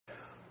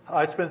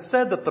It's been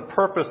said that the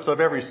purpose of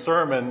every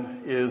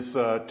sermon is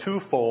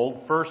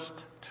twofold. First,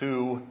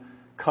 to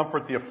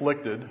comfort the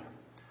afflicted,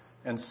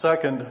 and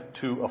second,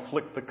 to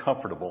afflict the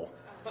comfortable.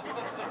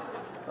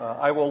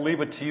 I will leave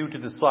it to you to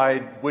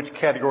decide which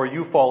category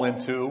you fall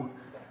into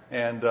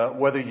and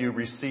whether you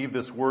receive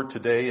this word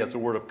today as a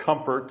word of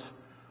comfort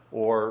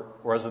or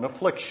as an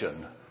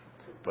affliction.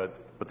 But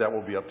that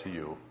will be up to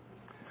you.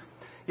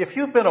 If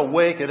you've been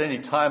awake at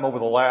any time over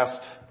the last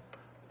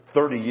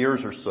 30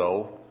 years or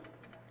so,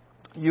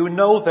 you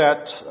know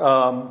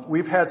that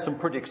we've had some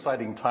pretty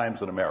exciting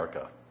times in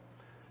America.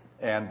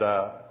 And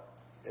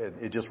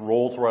it just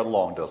rolls right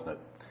along, doesn't it?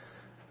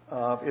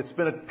 It's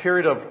been a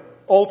period of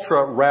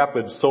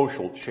ultra-rapid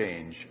social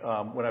change.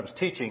 When I was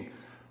teaching,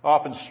 I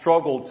often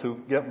struggled to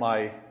get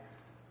my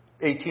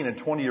 18 and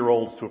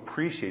 20-year-olds to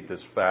appreciate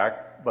this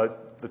fact,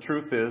 but the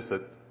truth is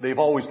that they've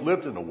always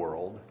lived in a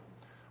world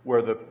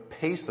where the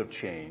pace of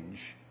change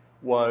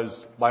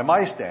was, by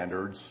my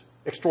standards,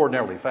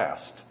 extraordinarily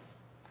fast.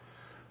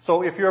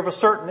 So if you're of a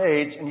certain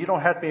age and you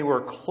don't have to be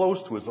anywhere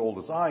close to as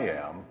old as I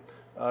am,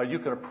 you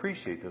can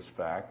appreciate this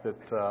fact that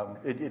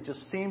it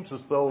just seems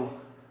as though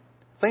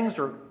things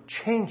are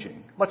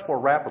changing much more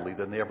rapidly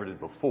than they ever did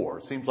before.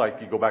 It seems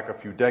like you go back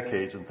a few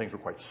decades and things were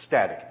quite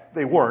static.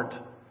 They weren't,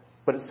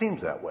 but it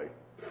seems that way.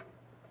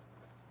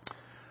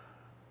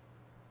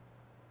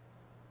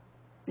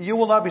 You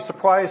will not be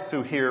surprised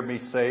to hear me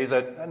say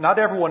that not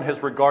everyone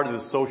has regarded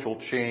this social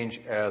change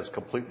as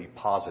completely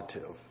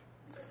positive.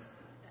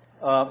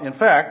 In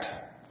fact,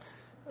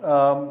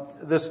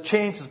 this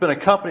change has been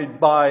accompanied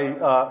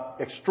by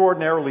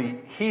extraordinarily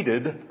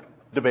heated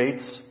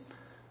debates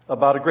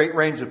about a great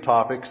range of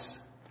topics: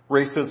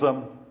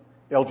 racism,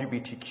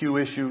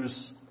 LGBTQ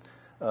issues,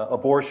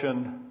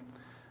 abortion,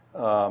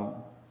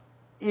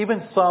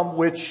 even some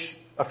which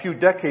a few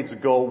decades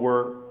ago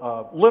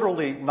were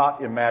literally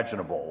not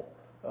imaginable.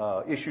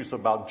 Issues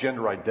about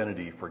gender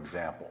identity, for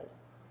example.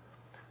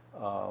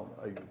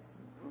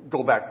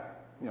 Go back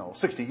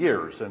 60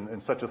 years,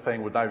 and such a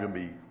thing would not even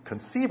be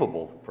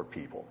conceivable for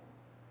people.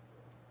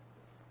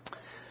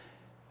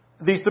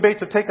 These debates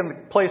have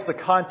taken place in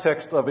the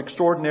context of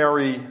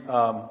extraordinary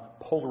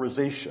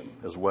polarization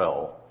as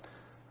well.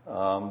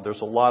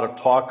 There's a lot of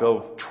talk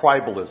of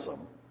tribalism,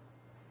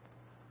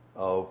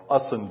 of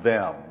us and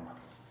them.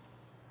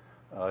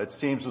 It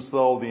seems as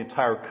though the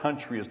entire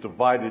country is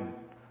divided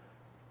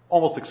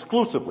almost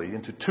exclusively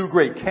into two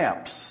great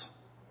camps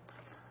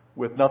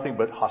with nothing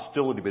but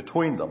hostility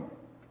between them.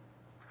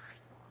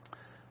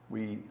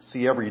 We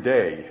see every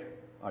day,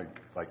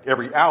 like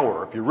every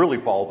hour, if you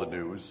really follow the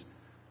news,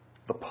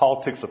 the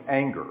politics of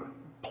anger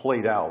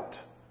played out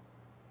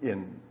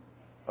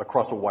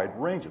across a wide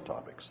range of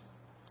topics.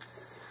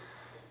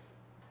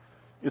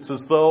 It's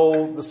as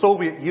though the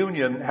Soviet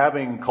Union,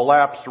 having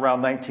collapsed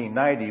around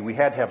 1990, we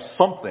had to have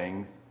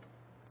something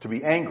to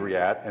be angry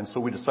at, and so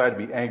we decided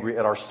to be angry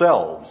at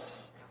ourselves.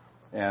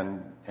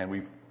 And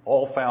we've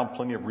all found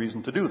plenty of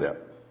reason to do that.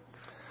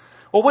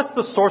 Well, what's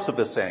the source of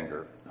this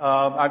anger?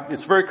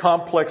 It's a very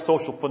complex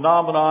social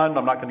phenomenon.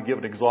 I'm not going to give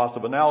an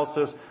exhaustive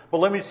analysis, but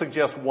let me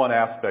suggest one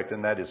aspect,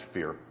 and that is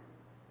fear.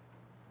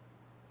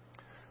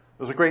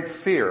 There's a great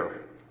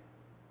fear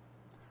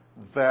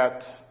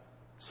that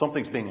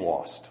something's being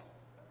lost.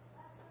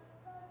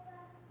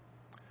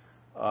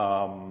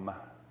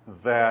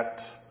 That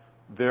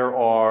there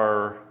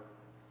are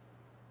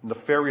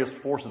nefarious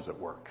forces at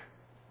work,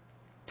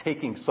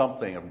 taking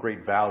something of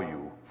great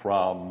value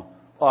from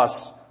us,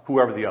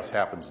 whoever the us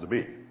happens to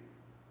be.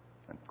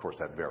 And of course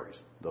that varies,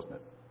 doesn't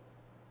it?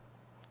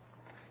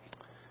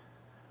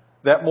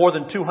 That more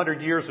than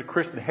 200 years of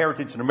Christian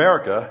heritage in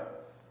America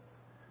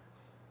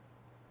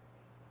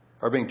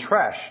are being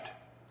trashed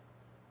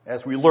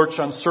as we lurch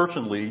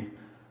uncertainly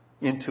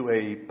into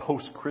a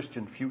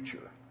post-Christian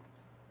future.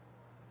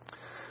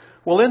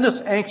 Well, in this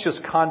anxious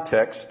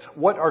context,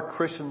 what are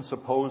Christians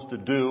supposed to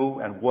do,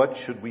 and what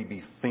should we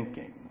be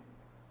thinking?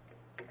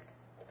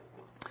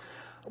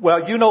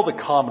 Well, you know the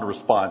common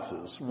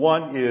responses.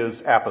 One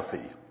is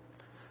apathy.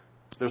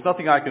 There's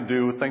nothing I can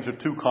do. Things are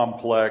too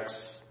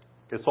complex.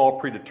 It's all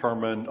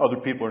predetermined. Other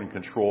people are in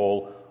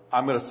control.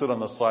 I'm going to sit on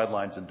the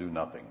sidelines and do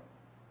nothing.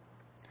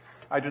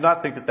 I do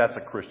not think that that's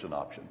a Christian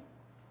option,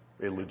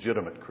 a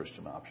legitimate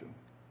Christian option.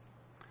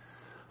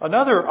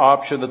 Another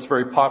option that's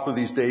very popular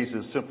these days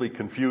is simply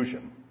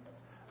confusion.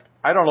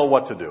 I don't know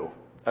what to do.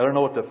 I don't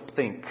know what to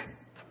think.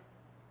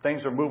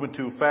 Things are moving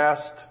too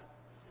fast.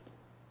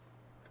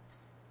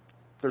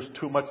 There's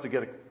too much to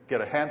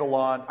get a handle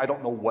on. I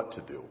don't know what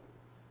to do.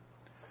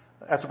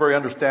 That's a very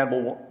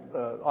understandable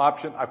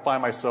option. I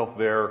find myself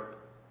there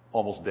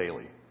almost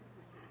daily.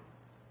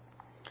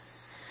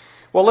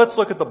 Well, let's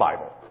look at the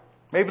Bible.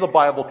 Maybe the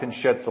Bible can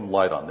shed some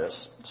light on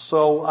this.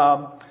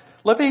 So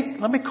let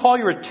me call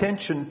your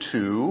attention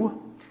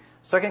to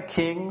 2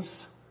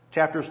 Kings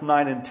chapters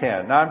 9 and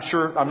 10. Now,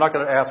 I'm not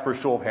going to ask for a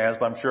show of hands,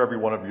 but I'm sure every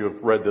one of you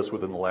have read this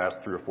within the last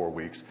 3 or 4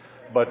 weeks.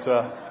 But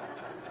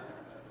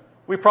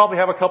we probably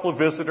have a couple of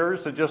visitors,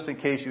 and just in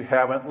case you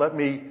haven't, let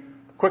me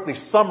quickly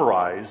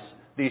summarize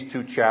these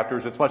two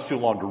chapters. It's much too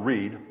long to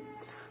read.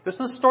 This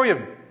is the story of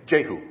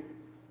Jehu.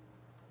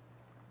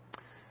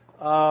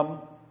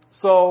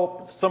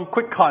 So some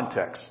quick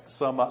context,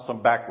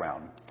 some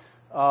background.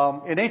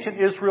 In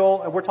ancient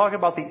Israel, and we're talking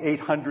about the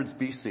 800s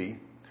BC,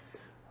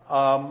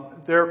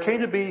 there came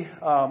to be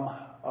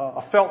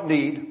a felt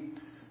need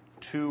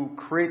to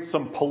create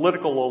some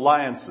political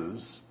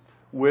alliances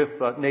with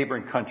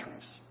neighboring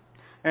countries.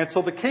 And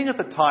so the king at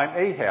the time,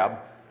 Ahab,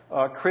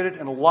 created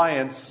an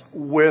alliance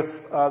with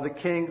the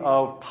king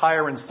of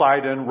Tyre and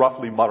Sidon,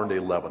 roughly modern-day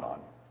Lebanon.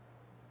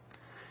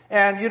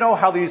 And you know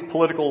how these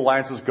political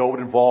alliances go. It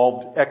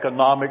involved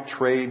economic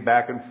trade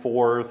back and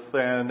forth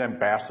and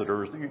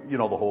ambassadors. You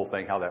know the whole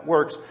thing, how that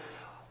works.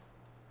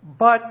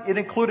 But it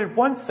included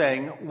one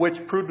thing which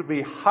proved to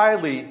be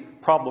highly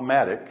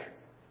problematic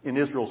in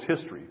Israel's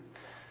history.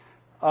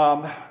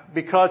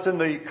 Because in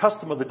the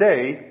custom of the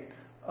day,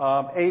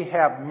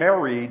 Ahab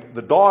married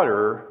the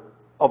daughter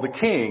of the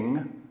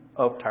king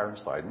of Tyre and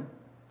Sidon.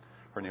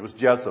 Her name was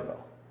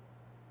Jezebel.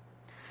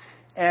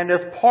 And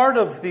as part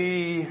of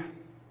the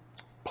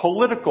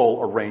political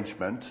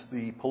arrangement,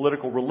 the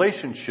political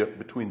relationship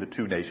between the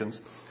two nations,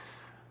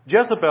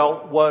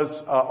 Jezebel was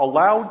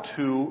allowed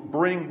to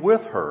bring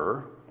with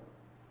her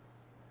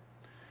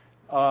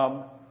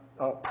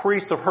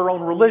priests of her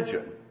own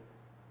religion.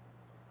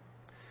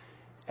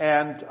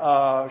 And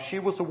she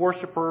was a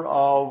worshiper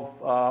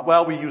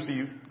of, we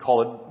usually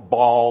call it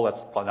Baal. That's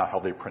not how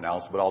they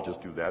pronounce it, but I'll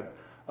just do that.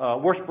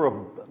 Worshiper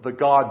of the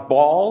god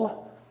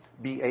Baal,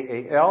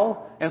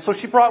 B-A-A-L. And so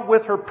she brought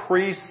with her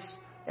priests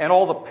and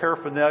all the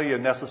paraphernalia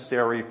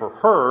necessary for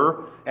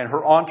her and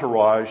her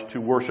entourage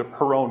to worship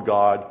her own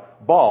god,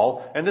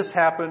 Baal. And this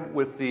happened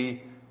with the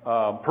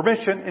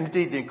permission and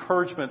indeed the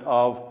encouragement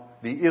of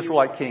the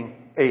Israelite king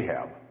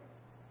Ahab.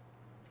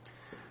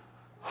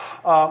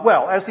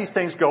 As these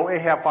things go,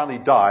 Ahab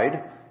finally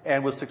died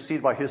and was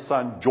succeeded by his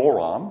son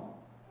Joram.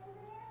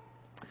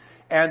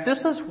 And this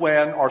is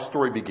when our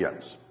story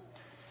begins.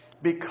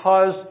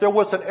 Because there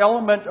was an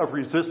element of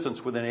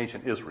resistance within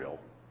ancient Israel.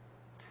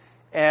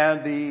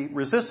 And the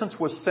resistance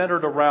was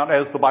centered around,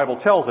 as the Bible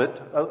tells it,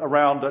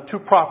 around two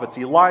prophets,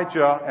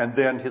 Elijah and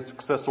then his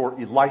successor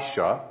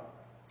Elisha.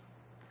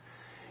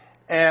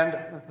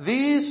 And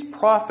these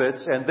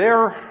prophets and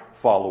their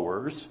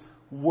followers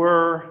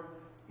were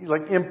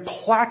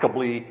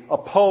implacably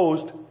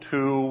opposed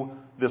to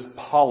this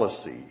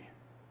policy.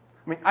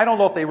 I mean, I don't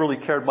know if they really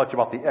cared much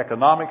about the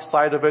economic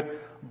side of it,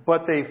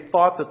 but they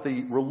thought that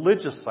the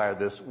religious side of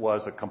this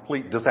was a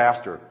complete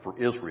disaster for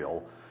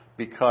Israel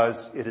because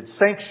it had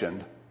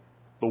sanctioned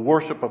the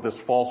worship of this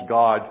false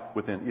god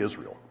within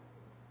Israel.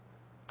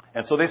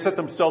 And so they set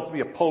themselves to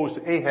be opposed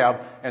to Ahab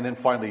and then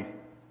finally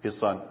his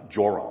son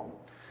Joram.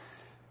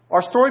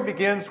 Our story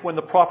begins when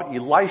the prophet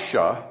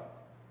Elisha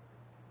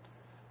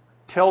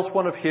tells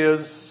one of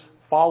his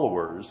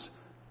followers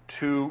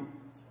to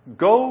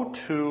go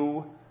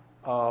to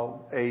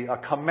a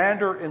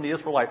commander in the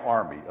Israelite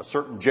army, a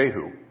certain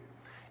Jehu,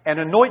 and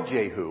anoint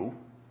Jehu,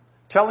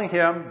 telling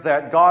him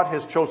that God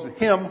has chosen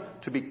him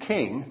to be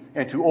king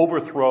and to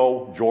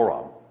overthrow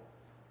Joram.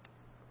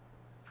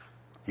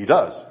 He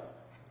does.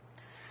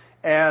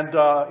 And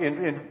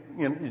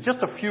in just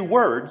a few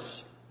words,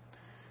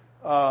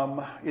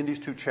 in these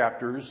two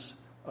chapters,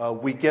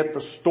 we get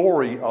the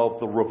story of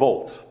the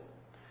revolt.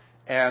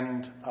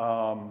 And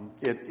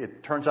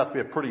it turns out to be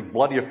a pretty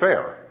bloody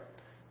affair.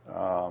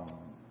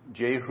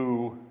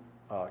 Jehu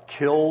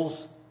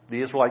kills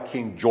the Israelite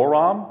king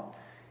Joram.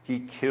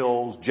 He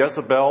kills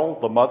Jezebel,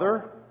 the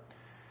mother.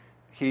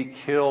 He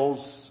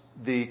kills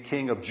the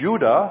king of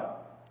Judah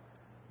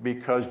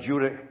because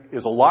Judah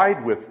is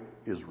allied with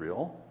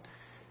Israel.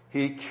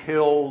 He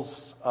kills,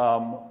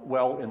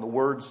 in the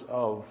words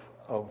of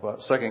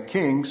 2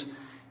 Kings,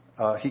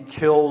 he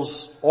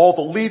kills all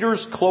the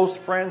leaders, close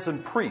friends,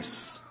 and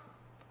priests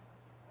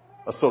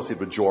associated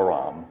with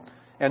Joram.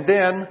 And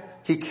then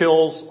he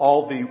kills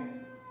all the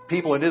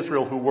people in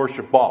Israel who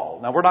worship Baal.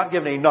 Now, we're not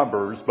given any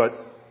numbers, but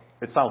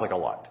it sounds like a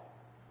lot.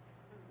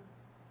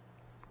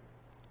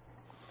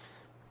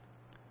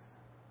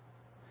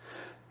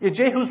 In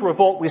Jehu's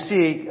revolt, we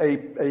see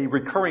a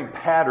recurring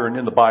pattern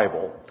in the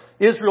Bible.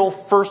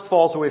 Israel first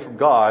falls away from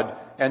God,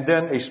 and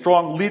then a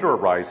strong leader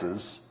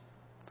arises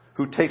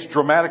who takes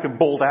dramatic and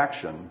bold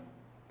action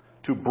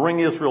to bring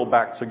Israel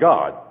back to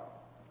God.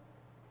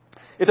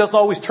 It doesn't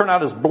always turn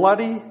out as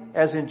bloody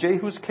as in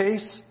Jehu's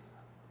case,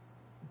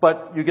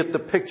 but you get the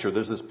picture.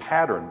 There's this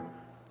pattern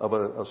of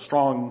a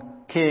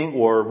strong king,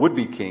 or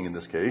would-be king in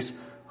this case,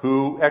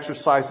 who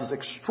exercises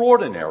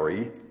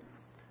extraordinary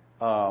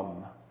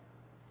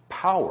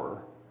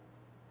power,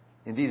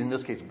 indeed in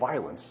this case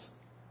violence,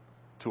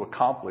 to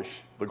accomplish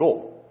the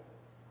goal.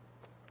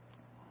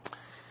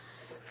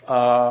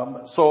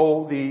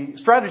 So the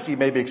strategy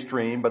may be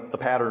extreme, but the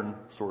pattern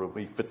sort of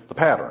fits the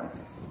pattern.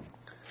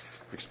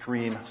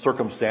 Extreme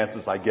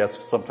circumstances, I guess,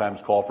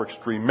 sometimes call for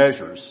extreme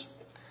measures.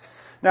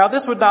 Now,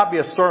 this would not be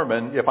a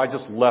sermon if I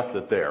just left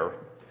it there,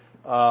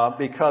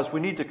 because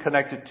we need to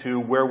connect it to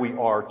where we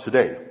are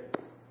today.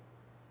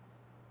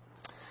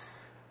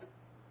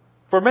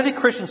 For many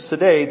Christians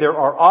today, there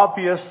are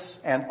obvious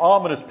and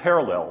ominous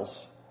parallels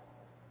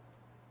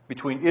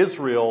between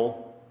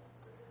Israel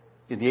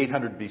in the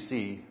 800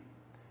 BC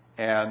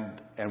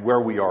and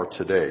where we are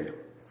today.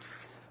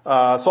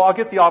 So I'll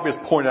get the obvious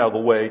point out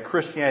of the way.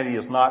 Christianity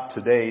is not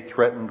today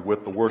threatened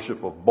with the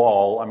worship of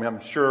Baal. I mean,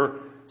 I'm sure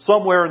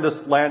somewhere in this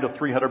land of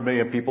 300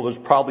 million people, there's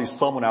probably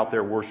someone out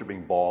there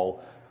worshiping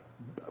Baal.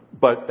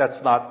 But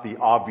that's not the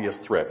obvious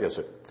threat, is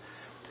it?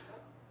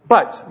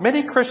 But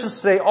many Christians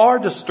today are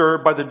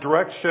disturbed by the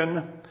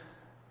direction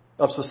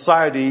of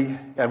society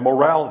and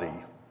morality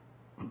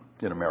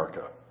in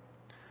America.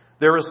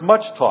 There is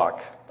much talk,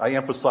 I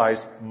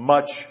emphasize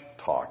much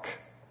talk,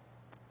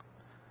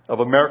 of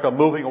America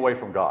moving away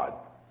from God,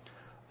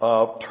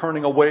 of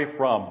turning away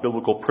from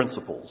biblical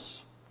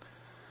principles.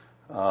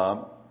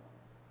 The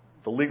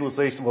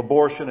legalization of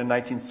abortion in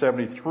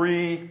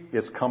 1973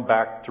 has come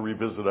back to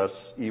revisit us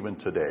even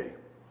today.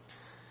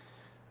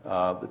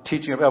 The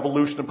teaching of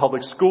evolution in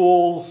public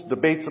schools,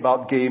 debates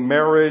about gay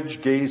marriage,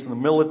 gays in the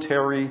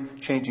military,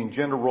 changing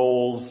gender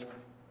roles.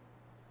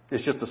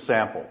 It's just a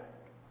sample.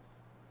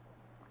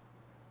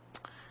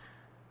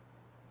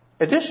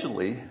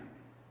 Additionally,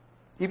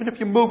 even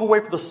if you move away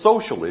from the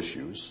social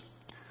issues,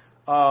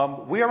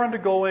 we are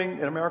undergoing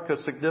in America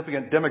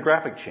significant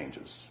demographic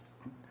changes.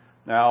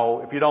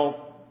 Now, if you don't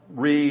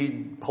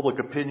read public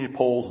opinion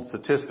polls and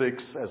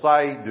statistics as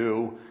I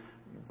do,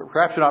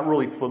 perhaps you're not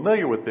really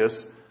familiar with this,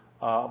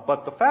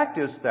 but the fact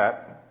is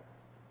that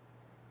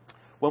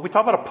when we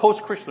talk about a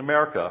post-Christian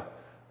America,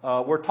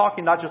 we're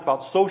talking not just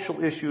about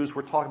social issues,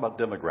 we're talking about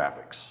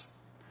demographics.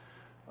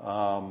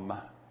 A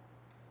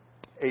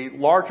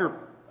larger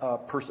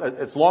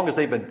as long as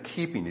they've been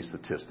keeping these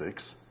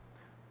statistics,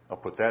 I'll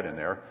put that in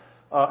there,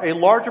 a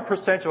larger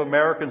percentage of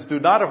Americans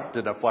do not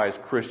identify as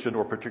Christian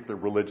or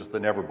particularly religious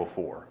than ever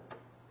before.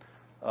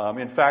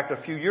 In fact, a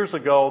few years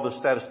ago, the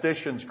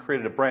statisticians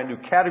created a brand new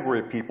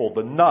category of people,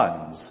 the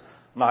nuns,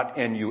 not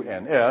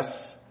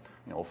N-U-N-S,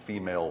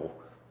 female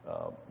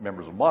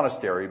members of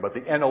monastery, but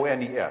the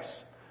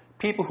N-O-N-E-S.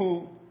 People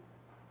who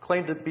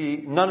claim to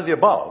be none of the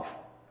above.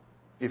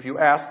 If you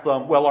ask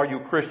them, well, are you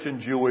Christian,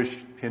 Jewish,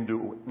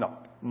 Hindu? No,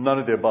 none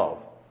of the above.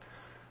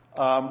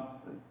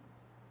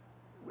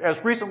 As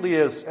recently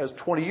as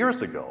 20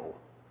 years ago,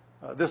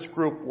 this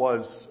group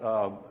was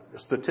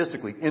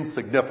statistically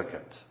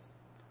insignificant.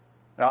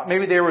 Now,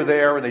 maybe they were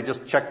there and they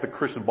just checked the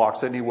Christian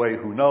box anyway,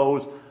 who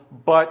knows.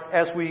 But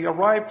as we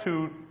arrive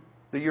to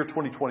the year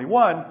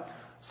 2021,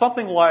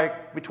 something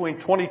like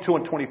between 22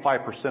 and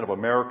 25% of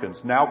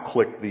Americans now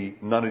click the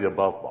none of the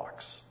above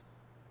box.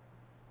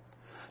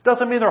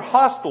 Doesn't mean they're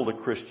hostile to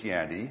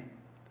Christianity.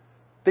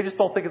 They just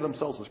don't think of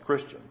themselves as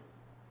Christian.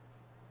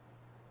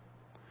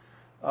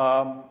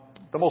 The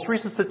most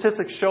recent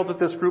statistics show that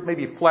this group may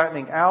be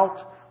flattening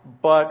out,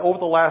 but over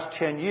the last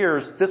 10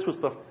 years, this was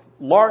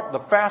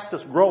the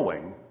fastest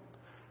growing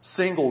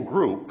single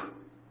group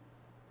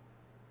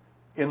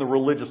in the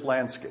religious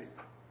landscape.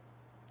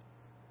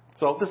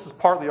 So this is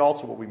partly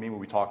also what we mean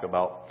when we talk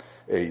about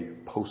a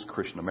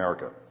post-Christian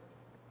America.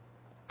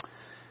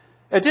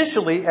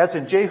 Additionally, as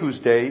in Jehu's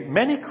day,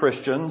 many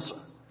Christians,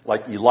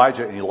 like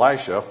Elijah and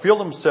Elisha, feel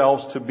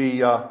themselves to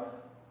be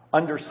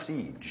under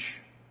siege,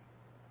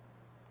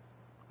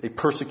 a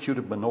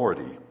persecuted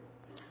minority.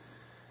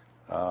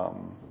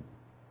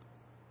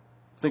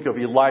 Think of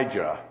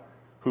Elijah,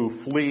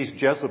 who flees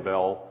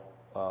Jezebel,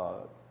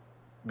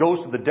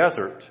 goes to the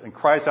desert and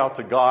cries out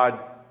to God.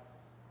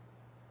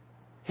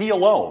 He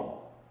alone,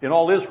 in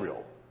all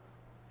Israel,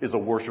 is a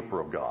worshiper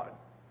of God.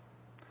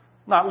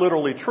 Not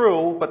literally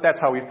true, but that's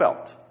how he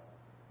felt.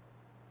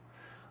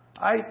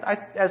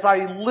 As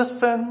I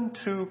listen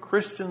to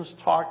Christians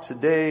talk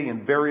today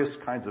in various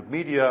kinds of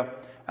media,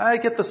 I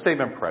get the same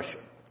impression.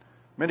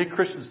 Many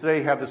Christians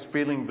today have this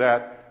feeling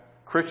that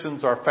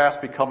Christians are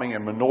fast becoming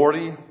a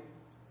minority,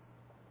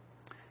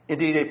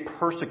 indeed a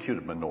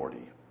persecuted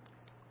minority,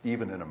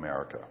 even in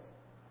America.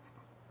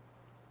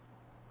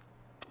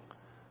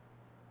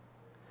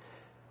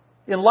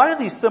 In light of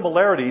these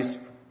similarities,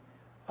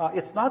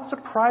 it's not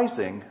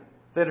surprising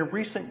that in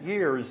recent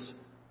years,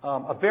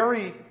 a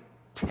very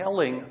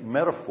telling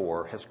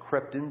metaphor has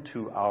crept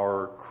into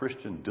our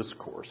Christian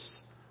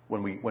discourse.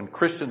 When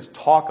Christians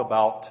talk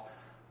about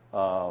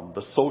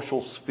the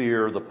social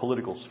sphere, the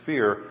political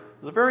sphere,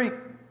 there's a very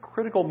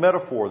critical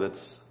metaphor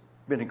that's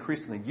been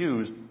increasingly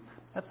used.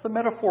 That's the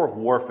metaphor of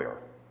warfare.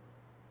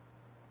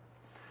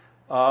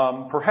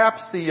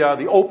 Perhaps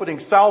the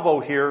opening salvo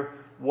here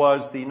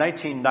was the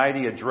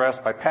 1990 address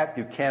by Pat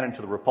Buchanan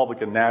to the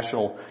Republican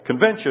National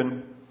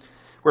Convention,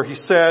 where he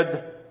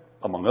said,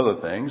 among other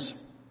things,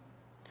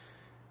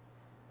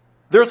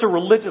 there's a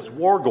religious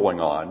war going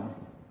on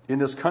in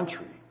this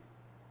country.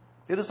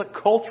 It is a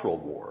cultural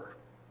war.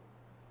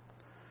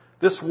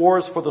 This war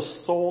is for the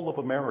soul of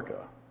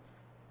America.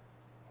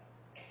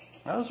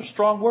 Now, those are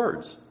strong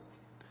words,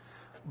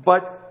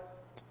 but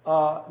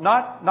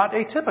not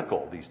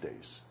atypical these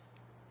days.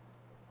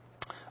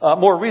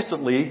 More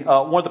recently,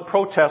 one of the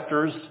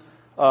protesters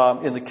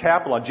in the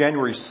Capitol on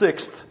January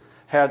 6th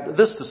had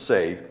this to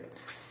say: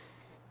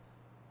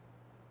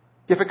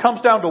 If it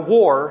comes down to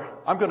war,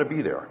 I'm going to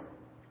be there.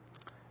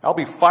 I'll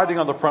be fighting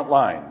on the front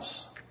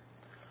lines.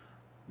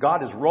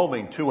 God is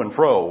roaming to and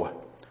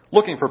fro,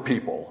 looking for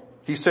people.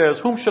 He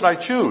says, whom should I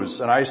choose?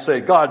 And I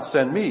say, God,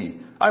 send me.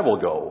 I will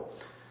go.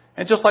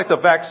 And just like the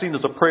vaccine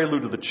is a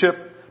prelude to the chip,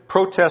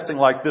 protesting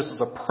like this is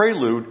a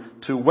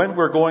prelude to when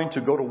we're going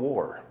to go to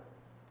war.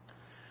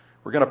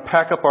 We're going to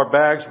pack up our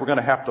bags. We're going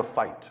to have to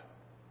fight.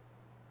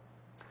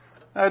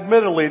 Now,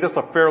 admittedly, this is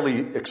a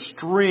fairly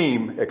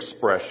extreme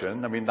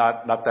expression. I mean,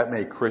 not that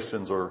many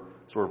Christians are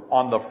sort of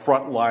on the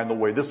front line the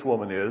way this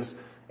woman is,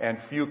 and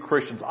few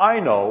Christians I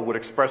know would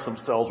express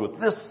themselves with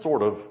this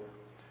sort of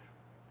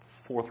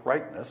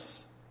forthrightness.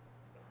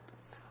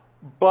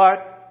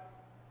 But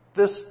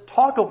this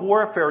talk of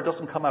warfare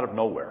doesn't come out of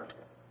nowhere.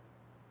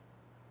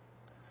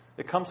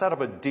 It comes out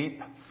of a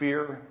deep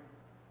fear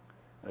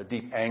and a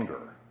deep anger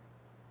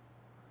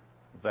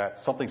that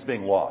something's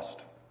being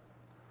lost.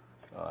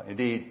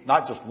 Indeed,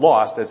 not just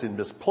lost as in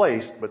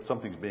misplaced, but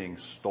something's being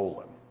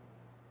stolen.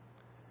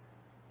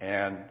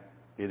 And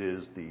it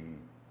is the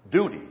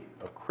duty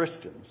of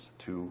Christians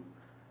to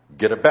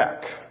get it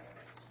back.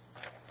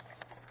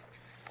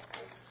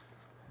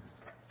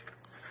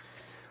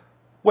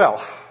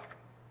 Well,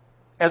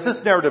 as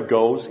this narrative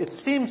goes, it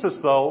seems as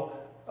though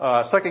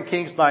 2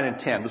 Kings 9 and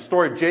 10, the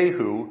story of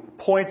Jehu,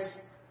 points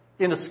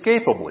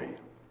inescapably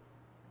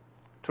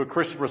to a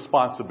Christian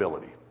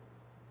responsibility.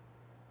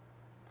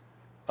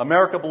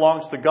 America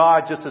belongs to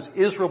God just as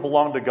Israel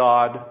belonged to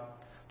God,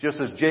 just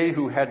as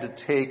Jehu had to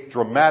take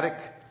dramatic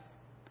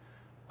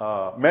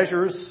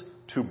measures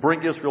to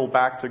bring Israel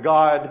back to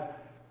God.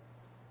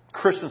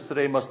 Christians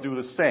today must do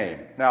the same.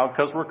 Now,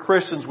 because we're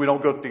Christians, we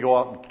don't get to go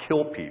out and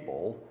kill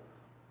people.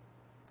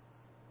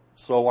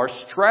 So our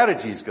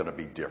strategy is going to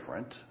be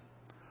different.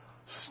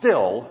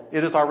 Still,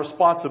 it is our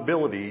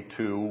responsibility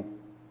to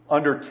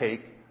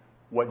undertake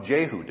what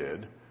Jehu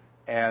did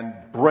and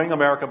bring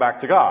America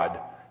back to God,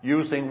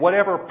 using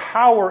whatever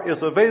power is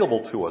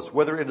available to us,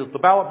 whether it is the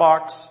ballot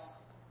box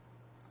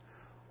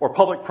or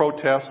public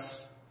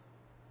protests,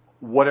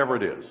 whatever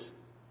it is.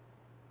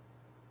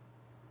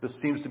 This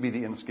seems to be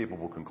the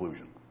inescapable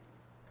conclusion.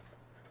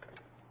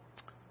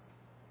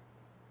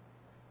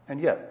 And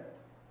yet,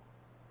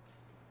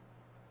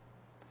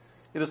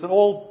 it is an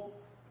old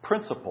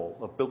principle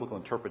of biblical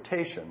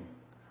interpretation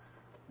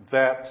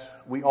that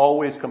we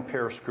always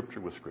compare Scripture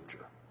with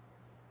Scripture.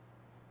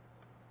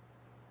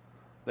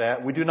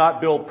 That we do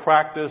not build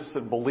practice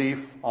and belief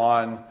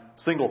on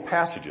single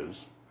passages,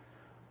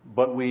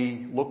 but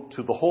we look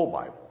to the whole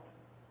Bible.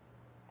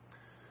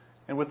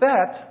 And with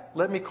that,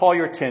 let me call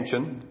your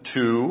attention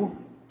to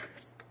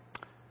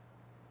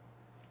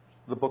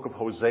the book of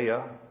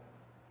Hosea,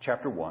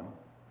 chapter 1,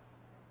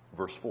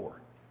 verse 4.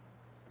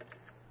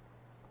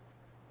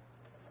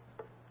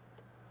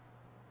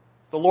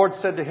 The Lord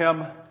said to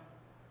him,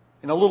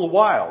 in a little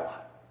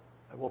while,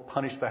 I will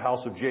punish the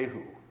house of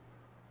Jehu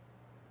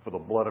for the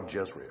blood of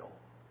Jezreel.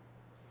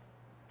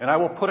 And I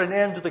will put an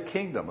end to the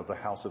kingdom of the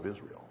house of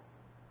Israel.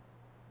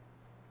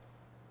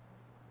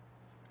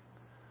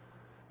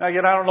 Now,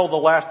 again, I don't know the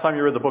last time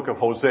you read the book of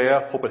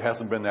Hosea. Hope it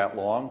hasn't been that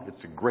long.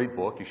 It's a great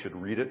book. You should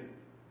read it.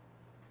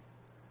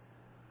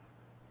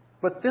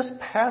 But this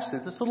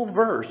passage, this little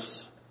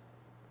verse,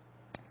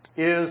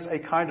 is a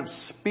kind of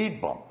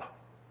speed bump.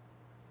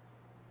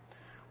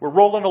 We're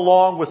rolling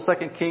along with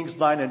 2 Kings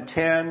 9 and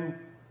 10.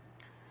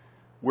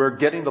 We're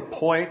getting the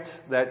point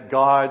that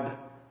God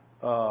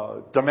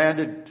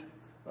demanded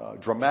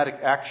dramatic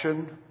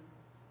action.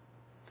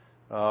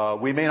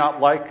 We may not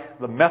like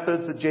the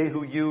methods that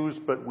Jehu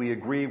used, but we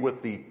agree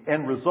with the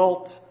end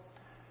result.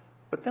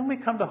 But then we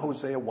come to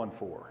Hosea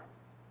 1:4,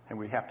 and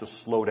we have to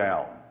slow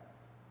down,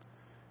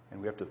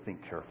 and we have to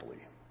think carefully.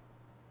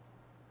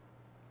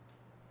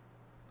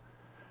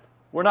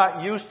 We're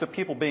not used to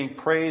people being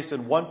praised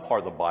in one part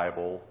of the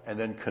Bible and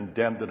then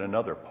condemned in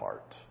another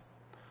part.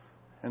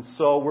 And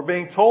so we're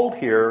being told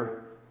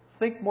here,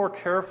 think more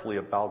carefully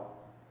about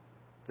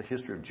the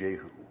history of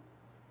Jehu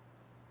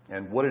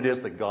and what it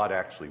is that God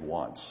actually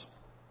wants.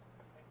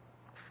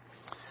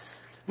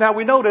 Now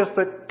we notice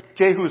that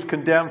Jehu is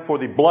condemned for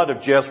the blood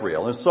of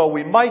Jezreel. And so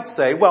we might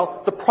say,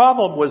 well, the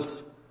problem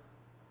was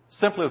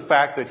simply the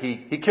fact that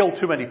he killed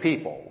too many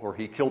people, or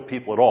he killed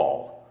people at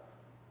all.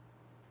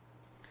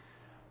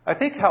 I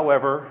think,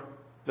 however,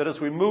 that as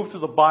we move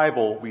through the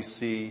Bible, we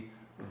see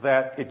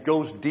that it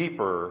goes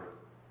deeper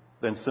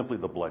than simply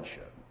the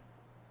bloodshed.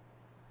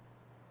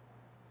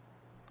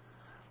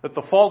 That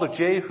the fault of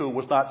Jehu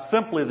was not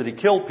simply that he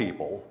killed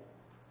people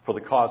for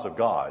the cause of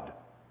God.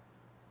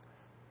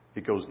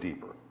 It goes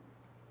deeper.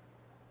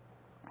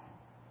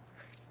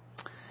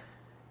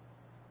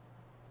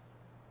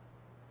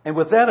 And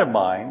with that in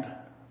mind,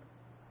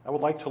 I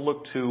would like to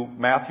look to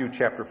Matthew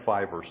chapter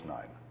 5, verse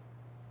 9.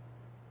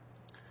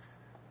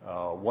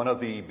 One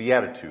of the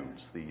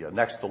Beatitudes, the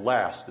next to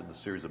last in the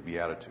series of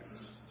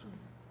Beatitudes.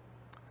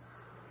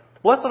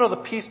 Blessed are the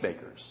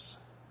peacemakers.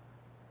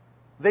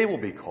 They will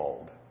be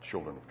called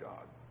children of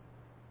God.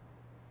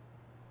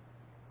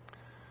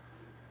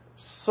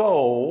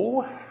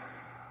 So,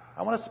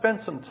 I want to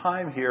spend some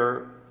time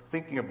here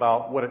thinking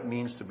about what it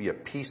means to be a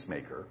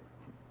peacemaker,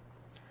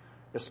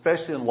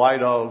 especially in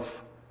light of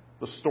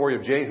the story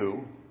of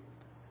Jehu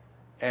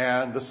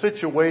and the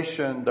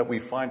situation that we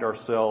find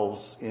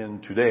ourselves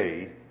in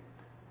today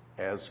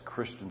as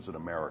Christians in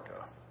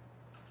America.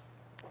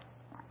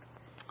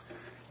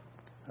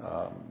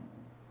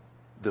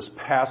 This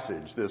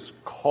passage, this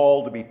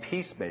call to be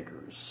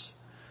peacemakers,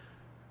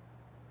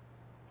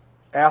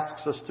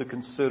 asks us to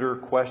consider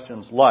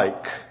questions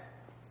like,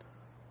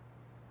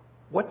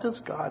 what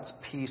does God's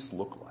peace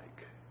look like?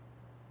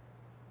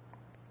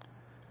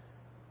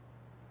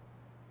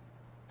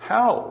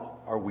 How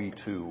are we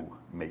to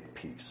make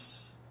peace?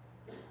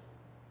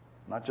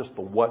 Not just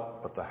the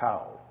what, but the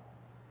how.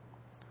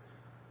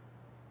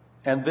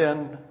 And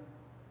then,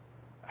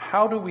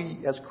 how do we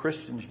as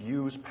Christians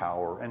use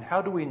power, and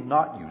how do we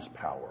not use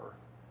power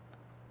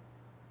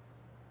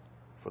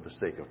for the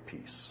sake of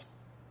peace?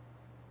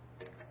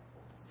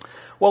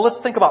 Well, let's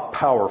think about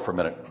power for a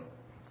minute.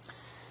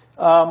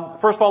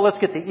 First of all, let's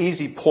get the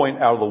easy point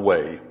out of the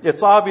way.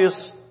 It's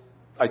obvious,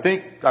 I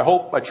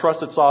hope, I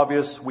trust it's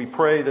obvious, we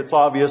pray that it's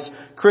obvious.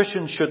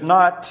 Christians should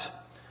not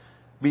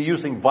be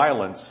using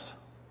violence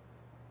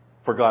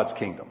for God's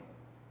kingdom.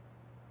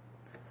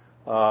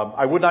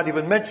 I would not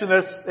even mention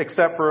this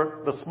except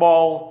for the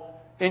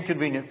small,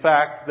 inconvenient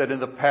fact that in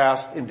the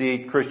past,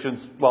 indeed,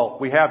 Christians,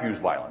 we have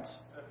used violence.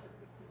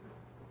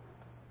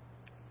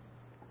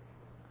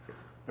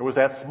 There was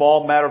that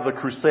small matter of the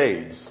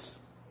Crusades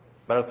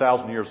about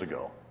 1,000 years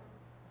ago.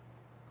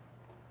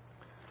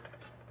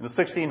 In the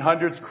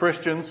 1600s,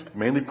 Christians,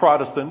 mainly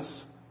Protestants,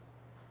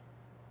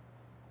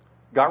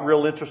 got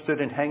real interested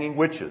in hanging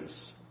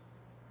witches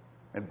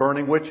and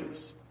burning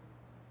witches.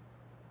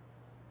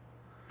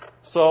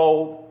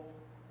 So,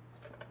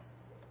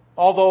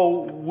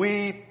 although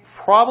we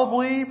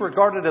probably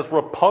regard it as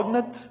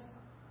repugnant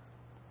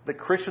that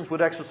Christians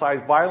would exercise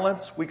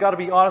violence, we got to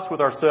be honest with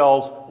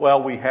ourselves,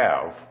 we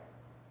have.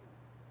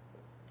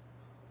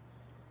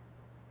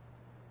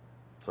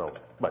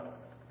 But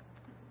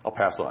I'll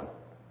pass on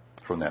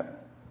from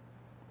that.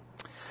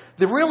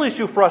 The real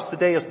issue for us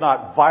today is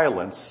not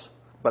violence,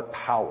 but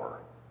power.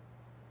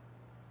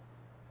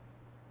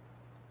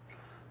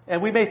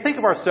 And we may think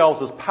of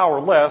ourselves as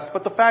powerless,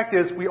 but the fact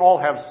is we all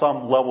have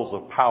some levels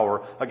of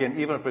power. Again,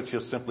 even if it's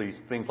just simply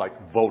things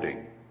like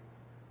voting.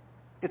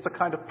 It's a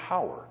kind of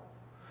power.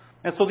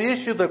 And so the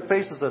issue that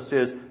faces us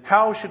is,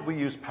 how should we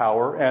use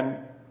power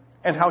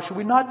and how should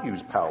we not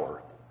use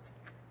power?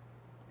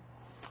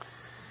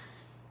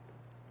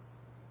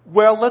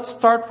 Well, let's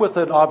start with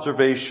an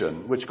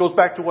observation, which goes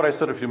back to what I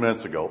said a few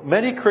minutes ago.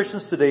 Many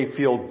Christians today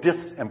feel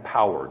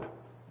disempowered.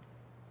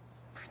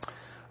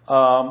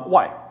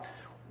 Why?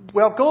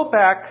 Well, go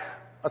back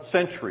a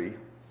century.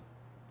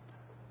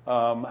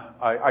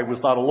 I was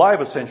not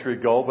alive a century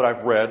ago, but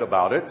I've read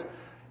about it.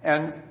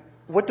 And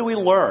what do we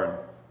learn?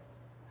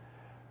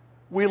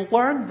 We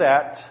learn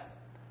that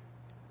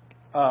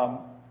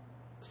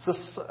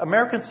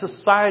American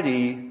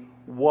society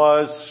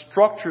was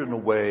structured in a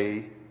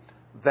way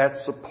that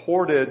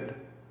supported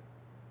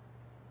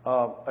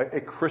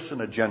a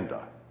Christian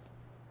agenda.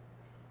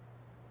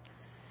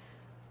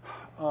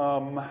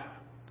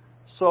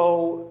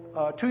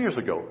 So 2 years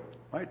ago,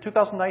 right,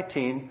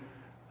 2019,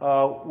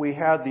 we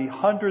had the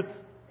 100th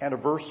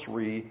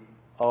anniversary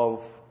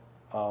of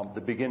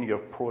the beginning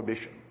of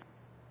Prohibition.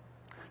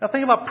 Now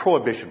think about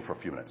Prohibition for a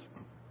few minutes.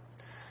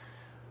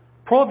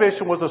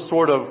 Prohibition was a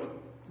sort of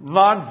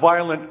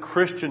nonviolent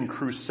Christian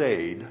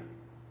crusade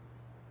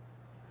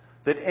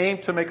that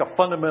aimed to make a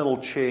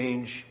fundamental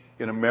change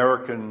in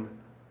American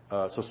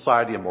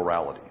society and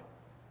morality.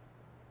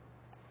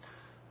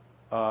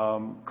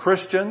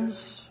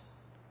 Christians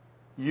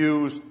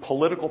used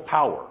political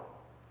power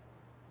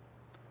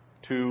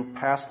to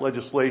pass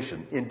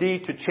legislation,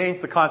 indeed to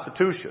change the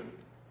Constitution.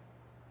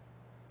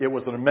 It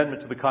was an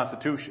amendment to the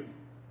Constitution.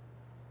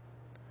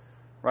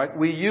 Right?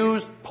 We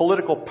used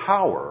political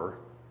power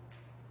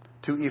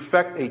to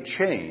effect a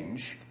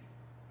change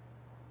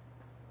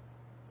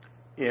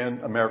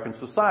in American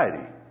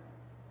society.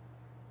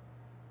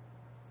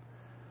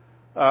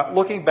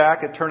 Looking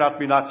back, it turned out to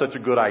be not such a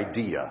good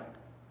idea.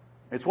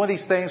 It's one of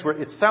these things where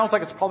it sounds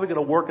like it's probably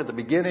going to work at the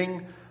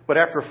beginning, but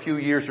after a few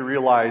years you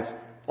realize,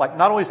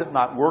 not only is it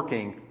not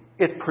working,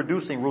 it's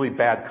producing really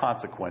bad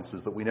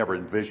consequences that we never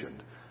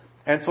envisioned.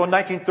 And so in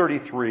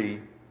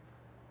 1933,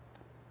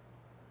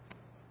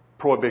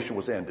 Prohibition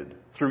was ended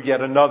through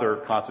yet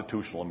another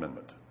constitutional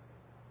amendment.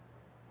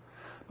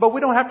 But we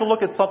don't have to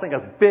look at something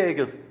as big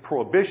as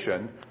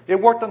Prohibition.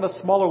 It worked on a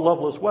smaller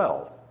level as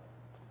well.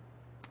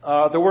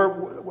 There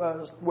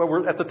were what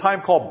were at the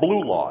time called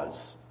blue laws.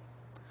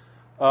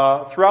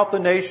 Throughout the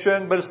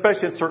nation, but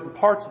especially in certain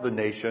parts of the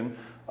nation,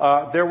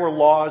 there were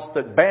laws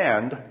that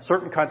banned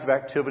certain kinds of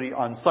activity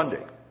on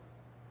Sunday.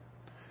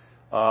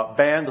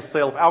 Banned the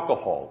sale of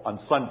alcohol on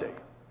Sunday.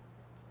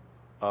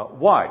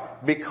 Why?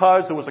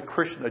 Because there was a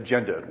Christian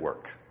agenda at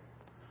work.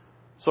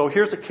 So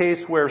here's a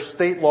case where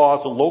state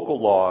laws and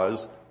local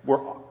laws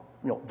were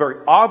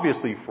very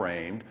obviously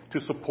framed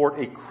to support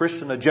a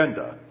Christian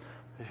agenda.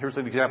 Here's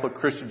an example of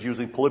Christians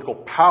using political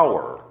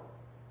power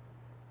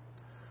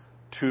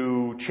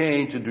to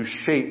change and to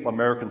shape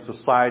American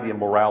society and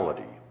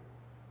morality.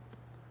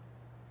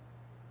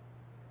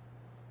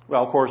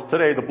 Well, of course,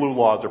 today the blue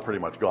laws are pretty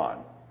much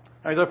gone.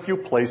 There's a few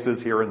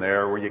places here and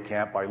there where you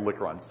can't buy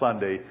liquor on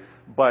Sunday,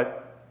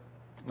 but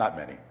not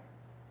many.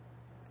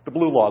 The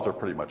blue laws are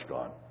pretty much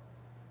gone.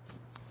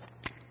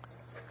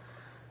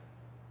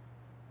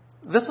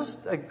 This is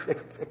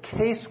a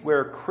case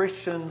where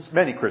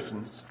many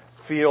Christians,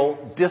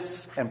 feel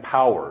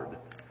disempowered,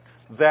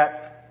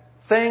 that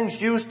things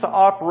used to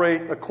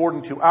operate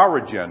according to our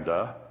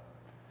agenda,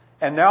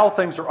 and now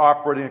things are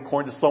operating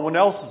according to someone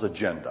else's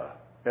agenda,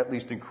 at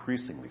least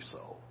increasingly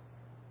so.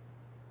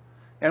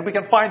 And we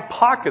can find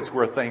pockets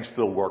where things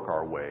still work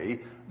our way,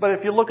 but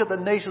if you look at the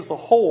nation as a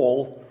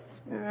whole,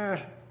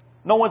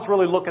 no one's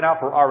really looking out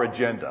for our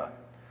agenda.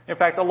 In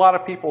fact, a lot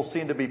of people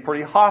seem to be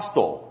pretty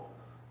hostile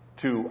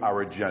to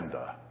our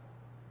agenda.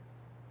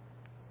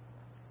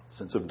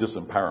 Sense of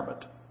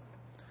disempowerment.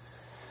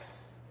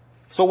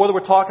 So whether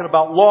we're talking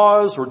about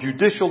laws or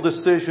judicial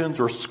decisions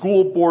or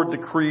school board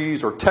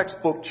decrees or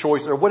textbook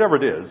choice or whatever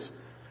it is,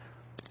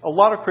 a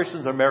lot of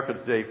Christians in America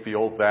today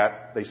feel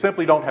that they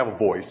simply don't have a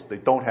voice, they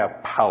don't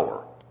have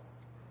power.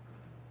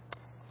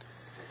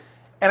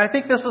 And I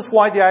think this is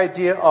why the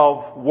idea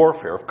of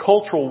warfare, of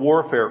cultural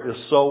warfare,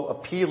 is so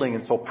appealing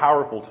and so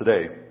powerful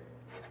today.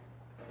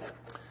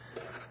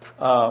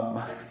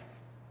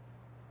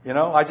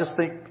 I just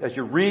think as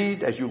you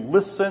read, as you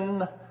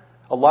listen,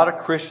 a lot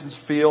of Christians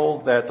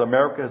feel that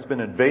America has been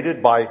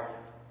invaded by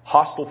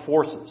hostile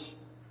forces.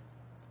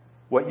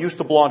 What used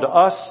to belong to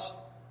us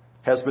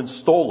has been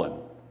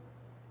stolen.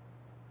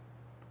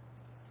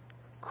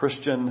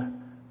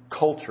 Christian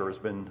culture has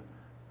been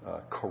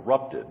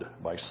corrupted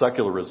by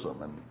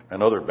secularism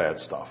and other bad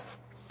stuff.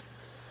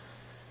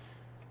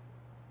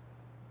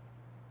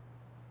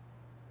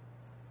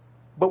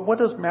 But what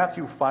does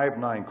Matthew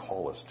 5:9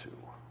 call us to?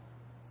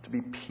 To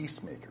be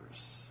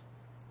peacemakers.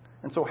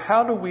 And so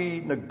how do we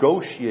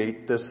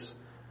negotiate this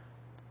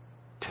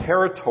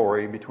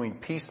territory between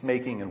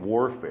peacemaking and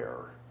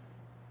warfare?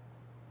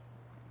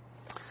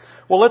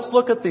 Well, let's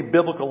look at the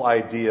biblical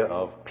idea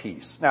of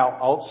peace. Now,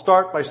 I'll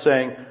start by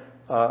saying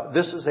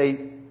this is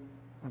a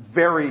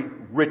very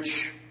rich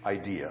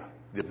idea,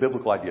 the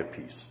biblical idea of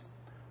peace.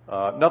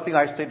 Nothing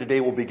I say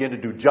today will begin to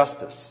do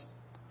justice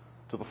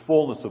to the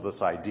fullness of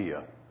this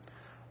idea.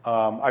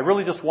 I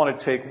really just want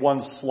to take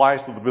one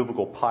slice of the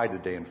biblical pie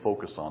today and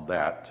focus on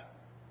that.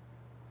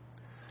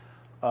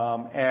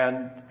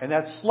 And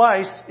that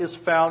slice is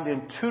found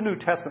in two New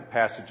Testament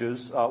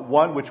passages,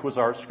 one which was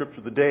our scripture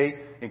of the day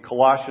in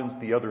Colossians,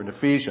 the other in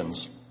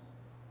Ephesians.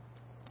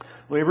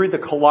 Let me read the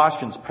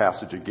Colossians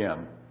passage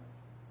again.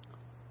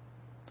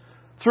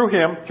 Through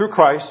him, through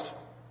Christ,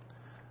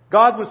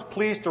 God was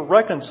pleased to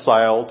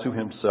reconcile to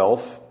himself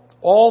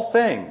all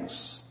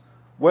things,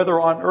 whether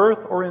on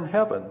earth or in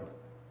heaven,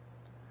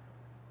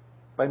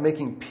 by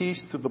making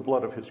peace through the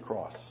blood of his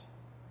cross.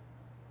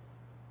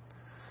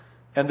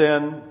 And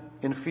then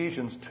in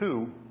Ephesians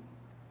 2,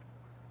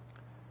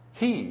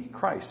 he,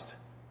 Christ,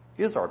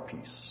 is our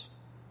peace.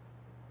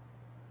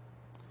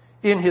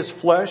 In his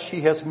flesh,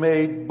 he has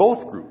made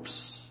both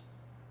groups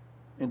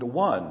into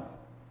one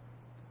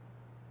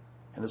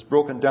and has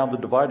broken down the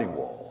dividing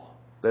wall,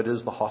 that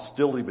is, the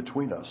hostility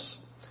between us.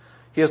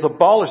 He has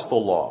abolished the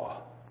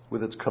law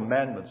with its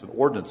commandments and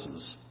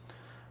ordinances,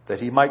 that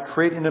he might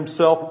create in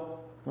himself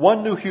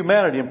one new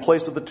humanity in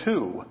place of the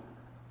two,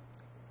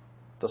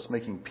 thus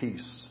making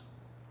peace.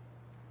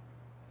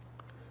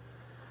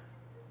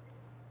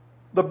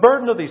 The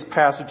burden of these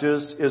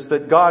passages is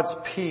that God's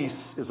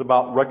peace is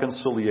about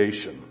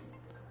reconciliation,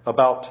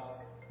 about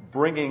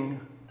bringing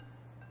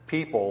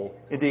people,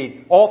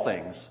 indeed all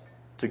things,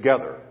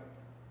 together.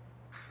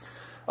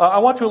 I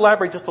want to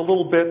elaborate just a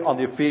little bit on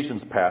the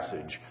Ephesians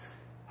passage.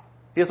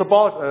 He has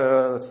abolished,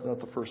 that's not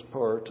the first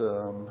part.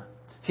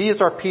 He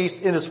is our peace.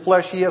 In his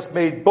flesh, he has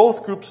made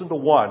both groups into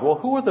one. Well,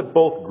 who are the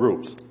both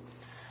groups?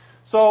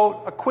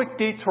 So, a quick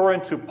detour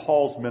into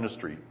Paul's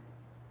ministry.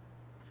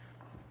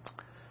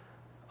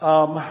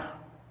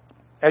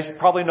 As you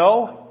probably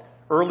know,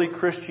 early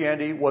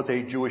Christianity was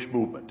a Jewish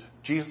movement.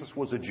 Jesus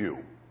was a Jew.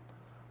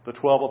 The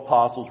 12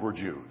 apostles were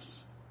Jews.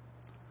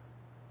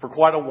 For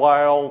quite a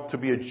while, to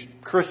be a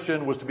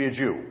Christian was to be a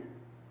Jew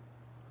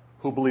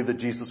who believed that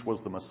Jesus was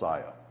the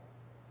Messiah.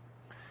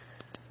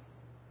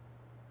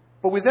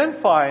 But we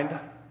then find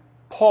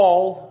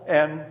Paul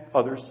and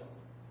others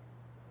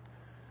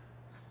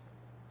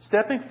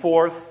stepping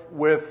forth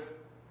with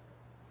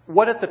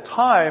what at the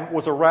time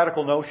was a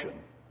radical notion.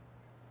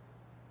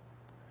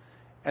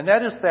 And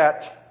that is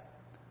that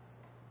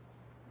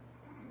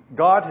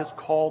God has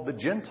called the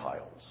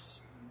Gentiles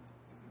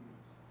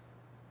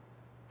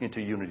into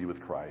unity with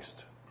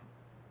Christ.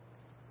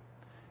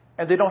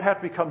 And they don't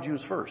have to become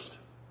Jews first.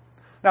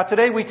 Now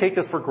today we take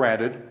this for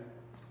granted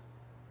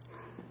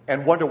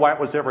and wonder why it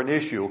was ever an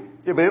issue.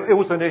 It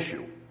was an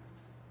issue.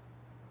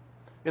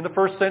 In the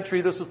first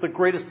century, this is the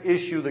greatest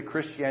issue that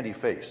Christianity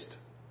faced.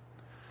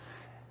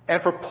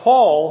 And for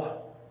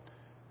Paul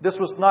This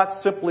was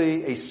not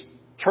simply a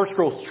church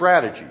growth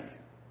strategy.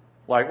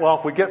 Like, well,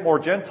 if we get more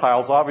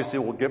Gentiles, obviously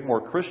we'll get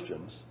more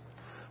Christians.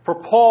 For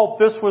Paul,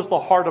 this was the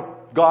heart of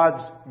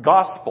God's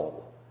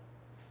gospel.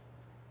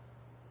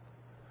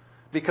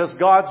 Because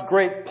God's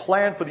great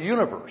plan for the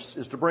universe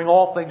is to bring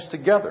all things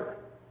together.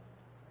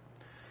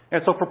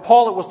 And so for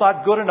Paul, it was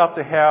not good enough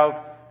to have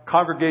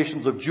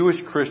congregations of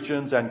Jewish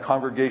Christians and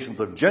congregations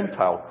of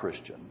Gentile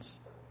Christians.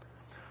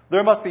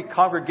 There must be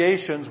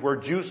congregations where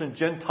Jews and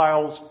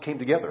Gentiles came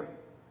together.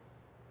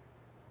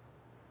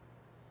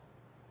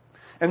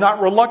 And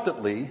not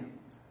reluctantly,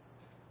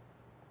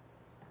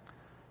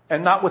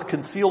 and not with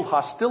concealed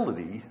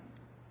hostility,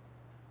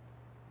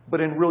 but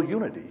in real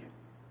unity.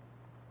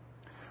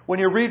 When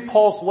you read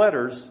Paul's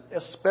letters,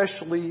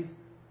 especially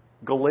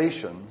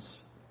Galatians,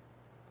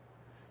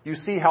 you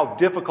see how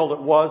difficult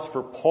it was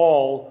for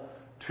Paul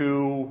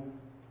to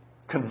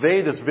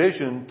convey this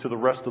vision to the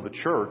rest of the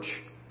church,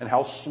 and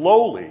how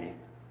slowly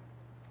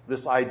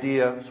this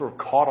idea sort of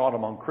caught on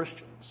among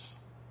Christians.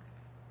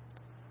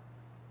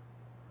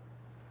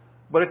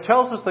 But it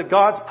tells us that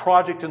God's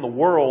project in the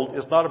world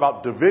is not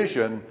about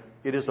division,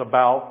 it is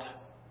about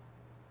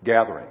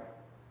gathering,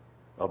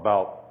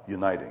 about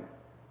uniting.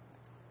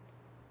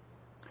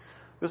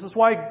 This is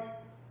why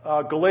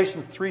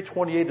Galatians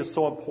 3:28 is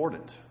so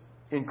important.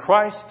 In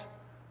Christ,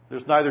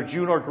 there's neither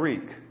Jew nor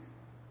Greek,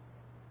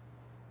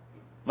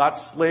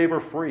 not slave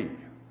or free,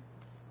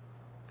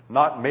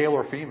 not male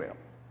or female.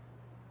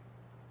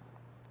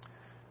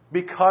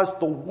 Because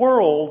the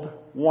world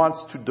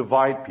wants to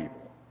divide people.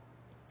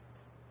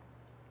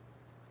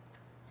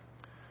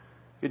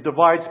 It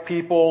divides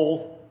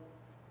people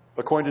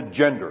according to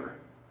gender,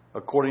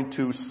 according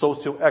to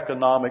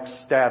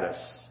socioeconomic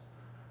status,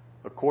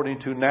 according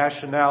to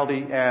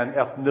nationality and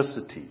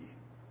ethnicity.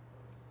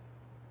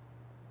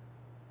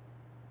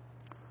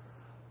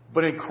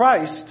 But in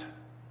Christ,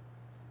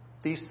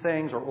 these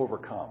things are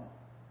overcome.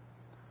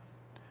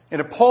 And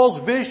in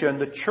Paul's vision,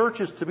 the church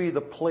is to be the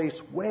place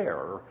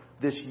where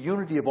this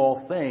unity of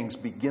all things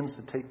begins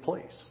to take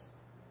place.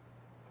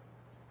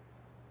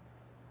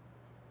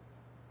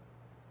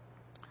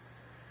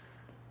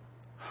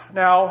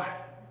 Now,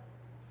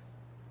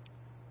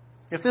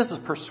 if this is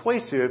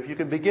persuasive, you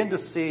can begin to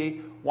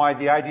see why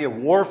the idea of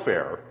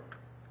warfare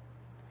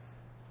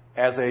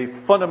as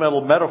a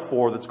fundamental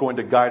metaphor that's going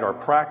to guide our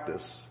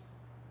practice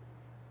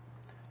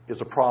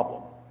is a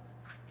problem.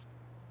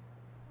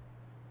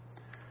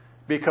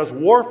 Because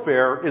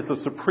warfare is the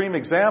supreme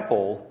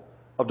example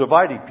of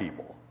dividing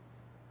people.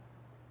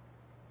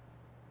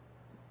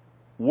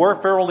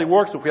 Warfare only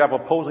works if we have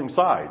opposing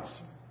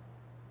sides.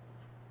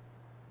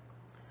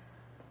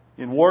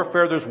 In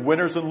warfare, there's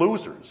winners and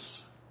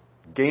losers,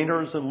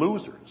 gainers and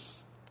losers.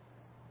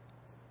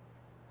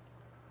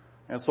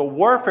 And so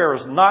warfare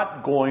is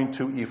not going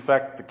to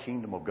effect the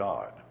kingdom of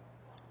God.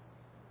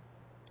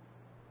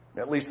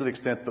 At least to the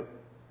extent that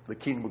the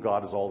kingdom of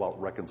God is all about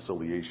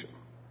reconciliation.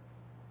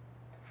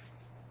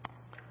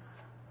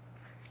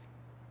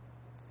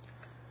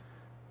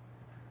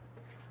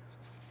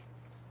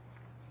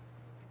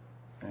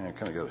 And I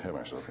kind of got ahead of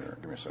myself here.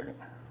 Give me a second.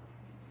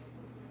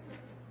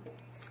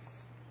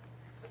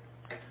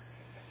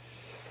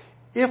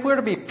 If we're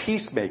to be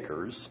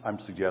peacemakers, I'm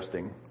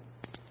suggesting,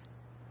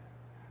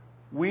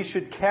 we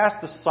should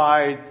cast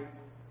aside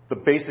the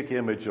basic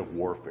image of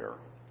warfare.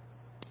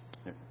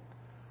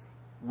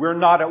 We're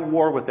not at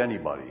war with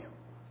anybody,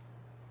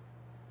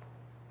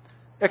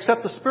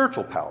 except the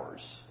spiritual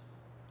powers,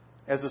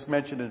 as is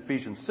mentioned in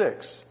Ephesians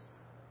 6.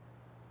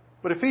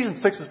 But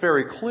Ephesians 6 is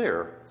very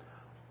clear.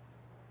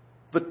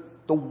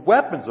 The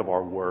weapons of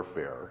our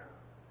warfare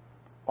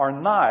are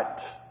not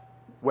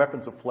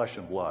weapons of flesh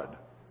and blood.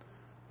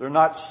 They're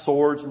not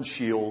swords and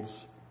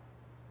shields.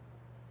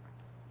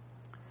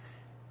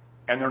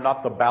 And they're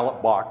not the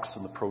ballot box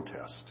and the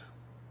protest.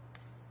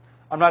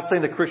 I'm not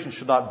saying that Christians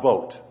should not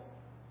vote.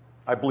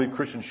 I believe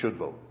Christians should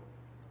vote.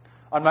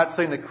 I'm not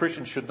saying that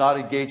Christians should not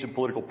engage in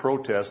political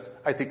protest.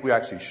 I think we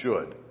actually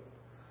should.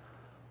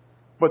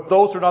 But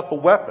those are not the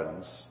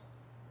weapons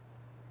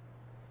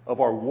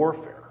of our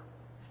warfare.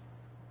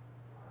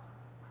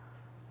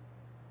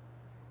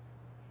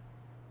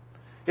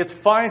 It's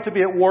fine to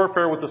be at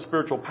warfare with the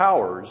spiritual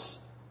powers,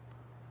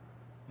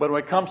 but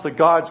when it comes to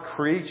God's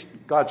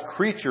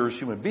creatures,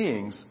 human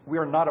beings, we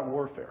are not at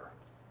warfare.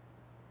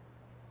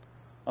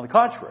 On the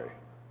contrary,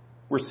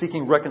 we're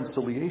seeking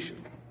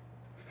reconciliation.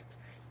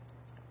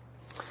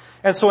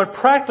 And so in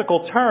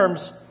practical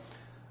terms,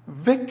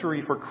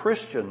 victory for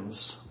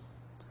Christians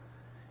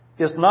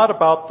is not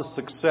about the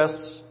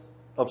success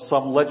of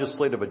some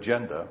legislative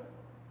agenda.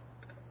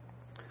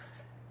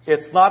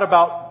 It's not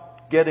about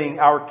getting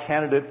our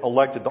candidate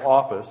elected to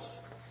office.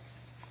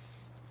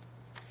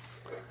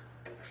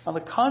 On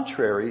the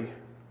contrary,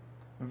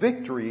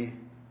 victory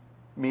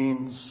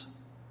means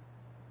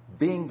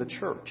being the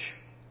church.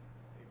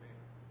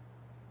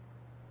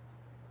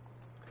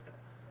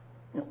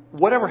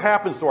 Whatever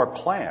happens to our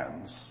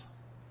plans,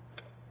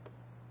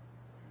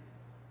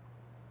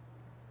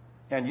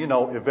 and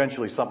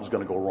eventually something's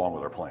going to go wrong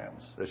with our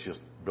plans. That's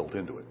just built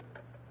into it.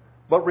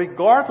 But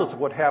regardless of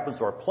what happens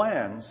to our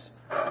plans,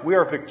 we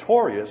are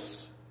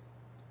victorious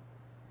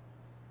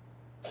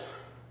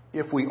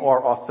if we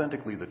are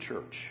authentically the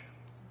church.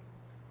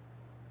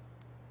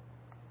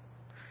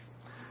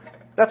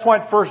 That's why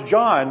in 1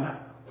 John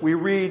we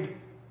read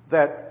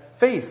that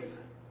faith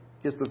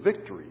is the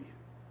victory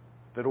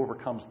that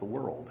overcomes the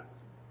world.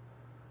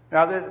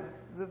 Now,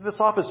 this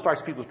often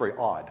strikes people as very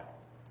odd.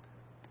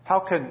 How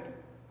can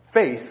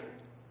faith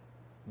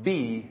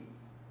be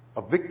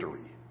a victory?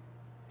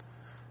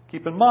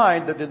 Keep in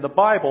mind that in the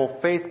Bible,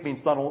 faith means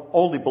not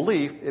only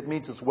belief, it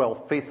means as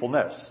well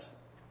faithfulness.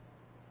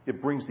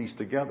 It brings these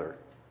together.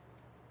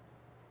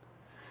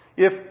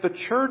 If the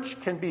church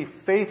can be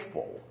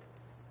faithful,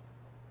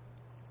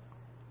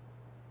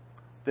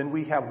 then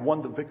we have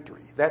won the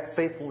victory. That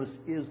faithfulness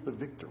is the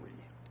victory.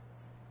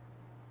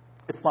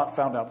 It's not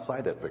found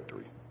outside that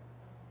victory.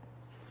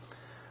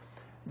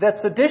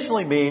 That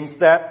additionally means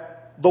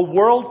that the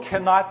world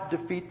cannot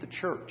defeat the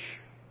church.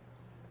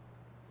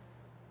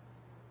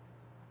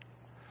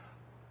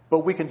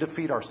 But we can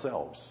defeat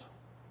ourselves.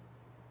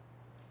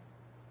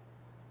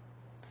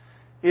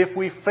 If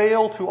we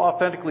fail to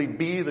authentically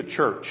be the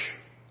church,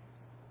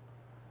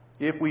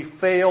 if we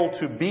fail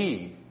to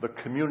be the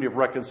community of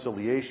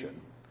reconciliation,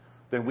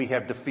 then we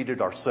have defeated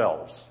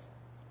ourselves.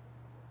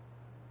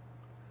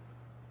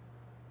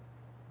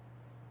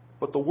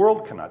 But the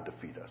world cannot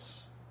defeat us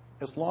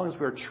as long as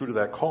we are true to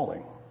that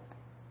calling.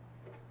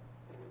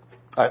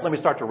 All right, let me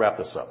start to wrap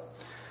this up.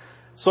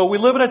 So we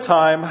live in a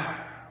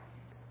time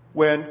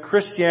when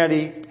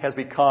Christianity has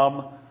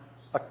become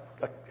a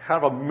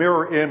kind of a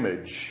mirror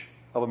image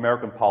of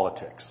American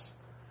politics.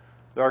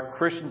 There are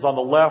Christians on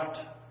the left,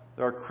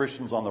 there are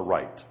Christians on the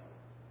right.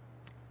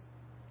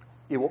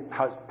 It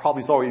has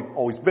probably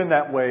always been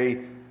that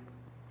way.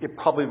 It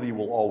probably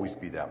will always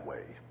be that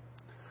way.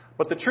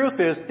 But the truth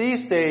is,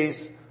 these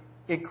days,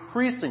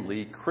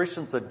 increasingly,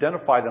 Christians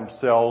identify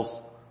themselves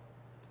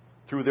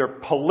through their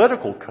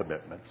political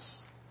commitments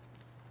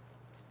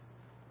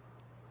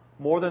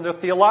more than their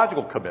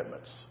theological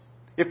commitments.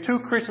 If two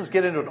Christians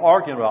get into an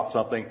argument about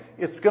something,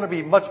 it's going to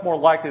be much more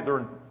likely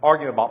they're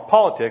arguing about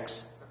politics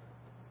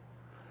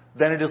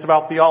than it is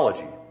about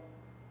theology.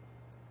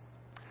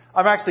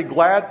 I'm actually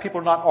glad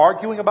people are not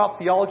arguing about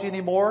theology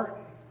anymore.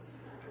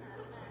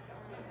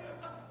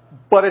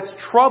 But it's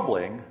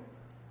troubling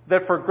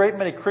that for a great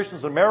many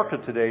Christians in America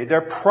today,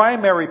 their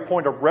primary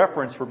point of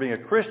reference for being a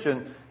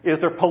Christian is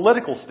their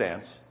political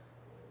stance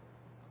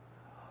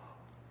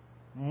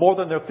more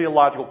than their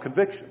theological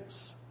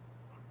convictions.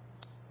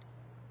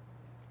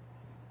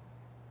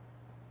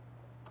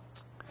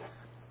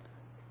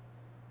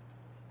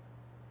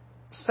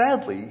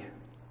 Sadly,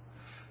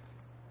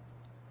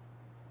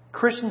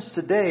 Christians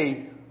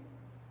today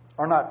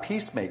are not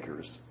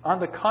peacemakers. On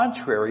the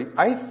contrary,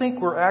 I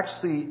think we're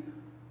actually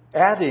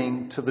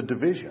adding to the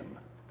division.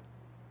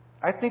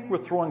 I think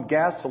we're throwing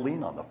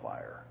gasoline on the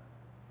fire.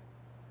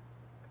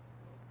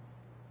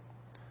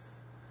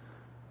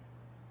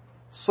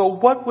 So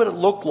what would it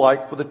look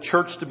like for the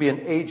church to be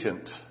an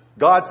agent,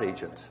 God's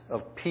agent,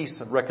 of peace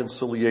and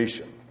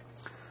reconciliation?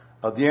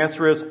 The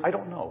answer is, I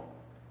don't know.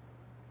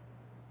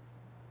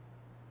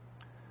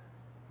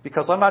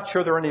 Because I'm not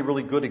sure there are any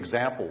really good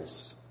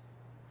examples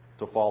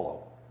to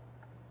follow.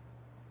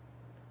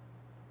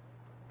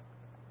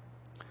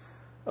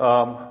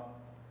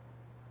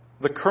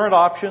 The current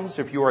options,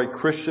 if you are a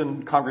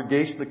Christian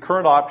congregation, the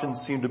current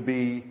options seem to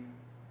be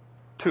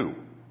two.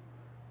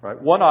 Right?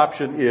 One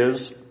option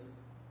is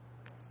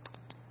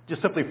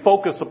just simply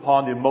focus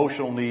upon the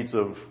emotional needs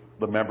of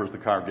the members of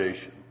the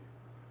congregation.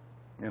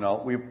 You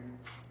know,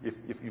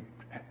 if you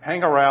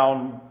hang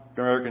around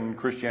American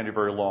Christianity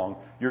very long,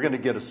 you're going to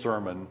get a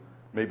sermon,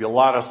 maybe a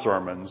lot of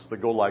sermons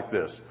that go like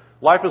this.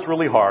 Life is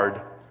really hard,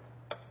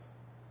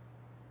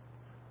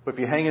 but if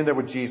you hang in there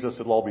with Jesus,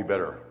 it'll all be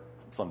better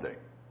someday.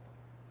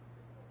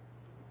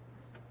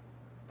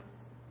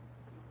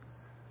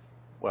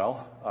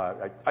 Well,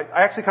 I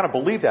actually kind of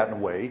believe that in a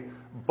way,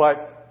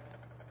 but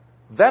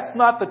that's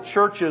not the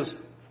church's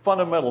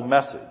fundamental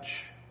message.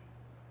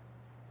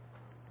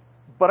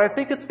 But I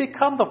think it's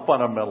become the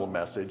fundamental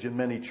message in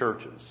many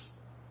churches.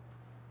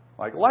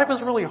 Like, life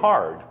is really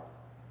hard,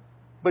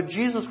 but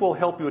Jesus will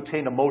help you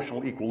attain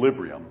emotional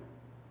equilibrium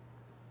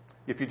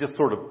if you just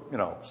sort of,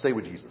 stay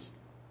with Jesus.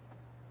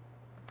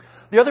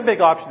 The other big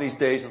option these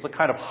days is a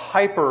kind of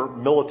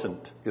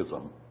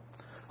hyper-militantism,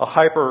 a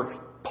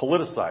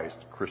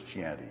hyper-politicized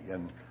Christianity.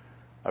 And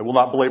I will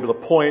not belabor the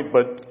point,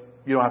 but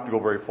you don't have to go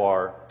very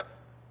far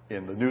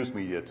in the news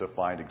media to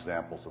find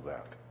examples of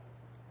that.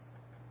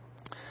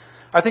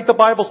 I think the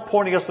Bible's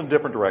pointing us in a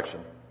different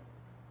direction.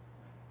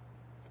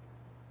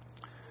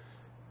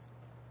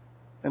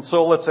 And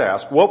so let's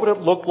ask, what would it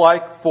look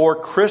like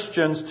for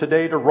Christians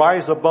today to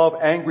rise above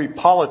angry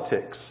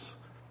politics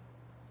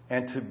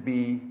and to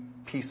be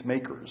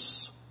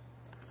peacemakers?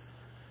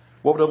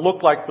 What would it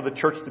look like for the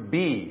church to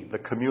be the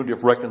community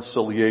of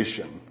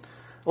reconciliation?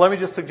 Let me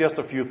just suggest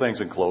a few things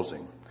in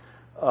closing.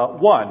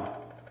 One,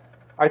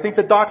 I think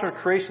the doctrine of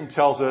creation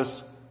tells us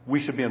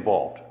we should be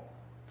involved.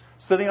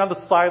 Sitting on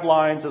the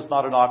sidelines is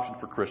not an option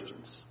for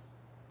Christians.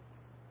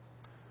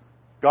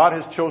 God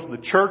has chosen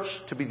the church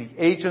to be the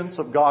agents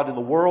of God in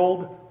the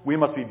world. We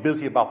must be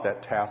busy about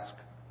that task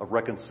of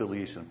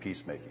reconciliation and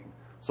peacemaking.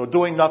 So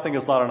doing nothing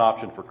is not an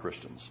option for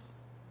Christians.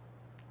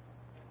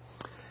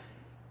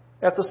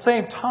 At the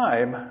same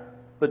time,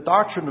 the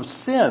doctrine of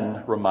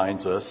sin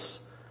reminds us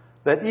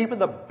that even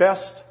the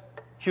best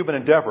human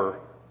endeavor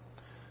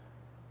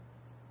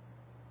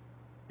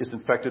is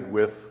infected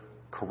with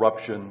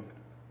corruption,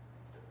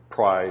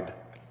 pride,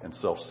 and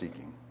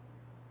self-seeking.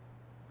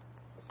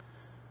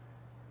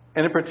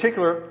 And in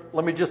particular,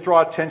 let me just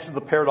draw attention to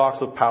the paradox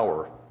of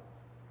power.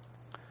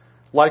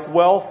 Like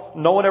wealth,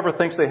 no one ever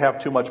thinks they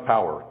have too much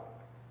power.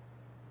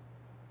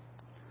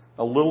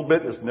 A little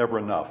bit is never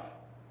enough.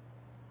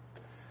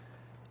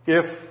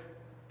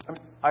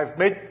 I've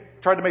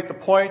tried to make the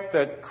point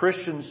that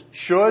Christians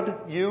should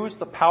use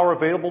the power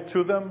available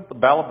to them, the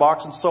ballot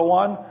box and so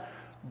on,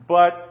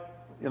 but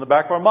in the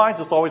back of our minds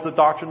is always the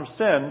doctrine of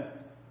sin.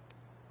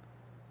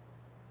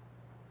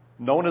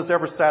 No one is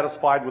ever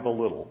satisfied with a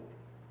little.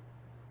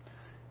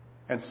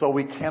 And so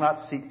we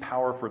cannot seek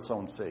power for its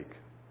own sake.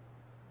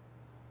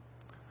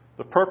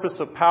 The purpose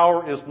of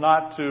power is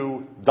not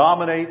to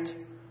dominate,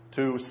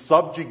 to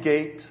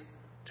subjugate,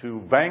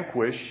 to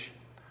vanquish.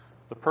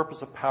 The purpose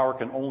of power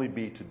can only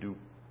be to do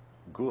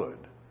good.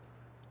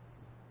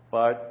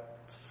 But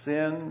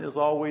sin is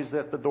always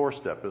at the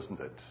doorstep, isn't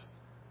it?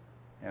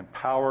 And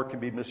power can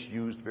be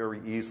misused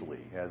very easily.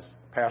 As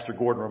Pastor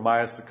Gordon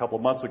reminded us a couple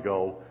of months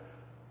ago,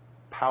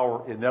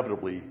 power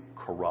inevitably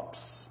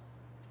corrupts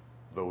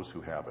those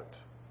who have it.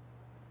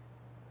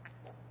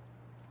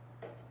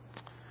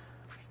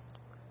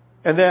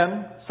 And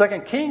then, 2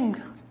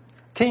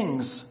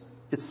 Kings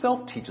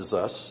itself teaches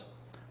us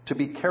to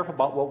be careful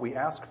about what we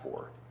ask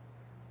for.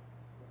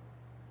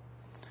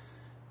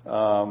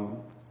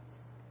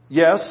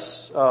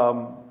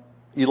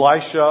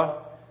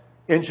 Elisha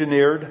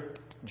engineered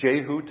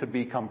Jehu to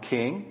become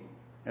king,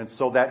 and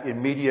so that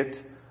immediate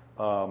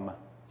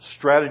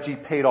strategy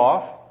paid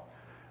off.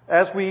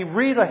 As we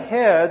read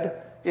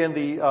ahead in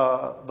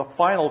the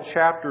final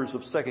chapters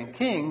of 2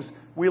 Kings,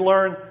 we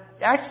learn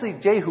actually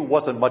Jehu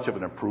wasn't much of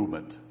an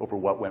improvement over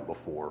what went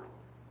before.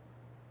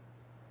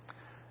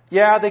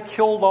 Yeah, they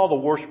killed all the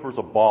worshipers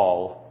of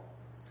Baal,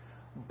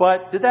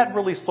 but did that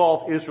really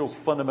solve Israel's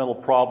fundamental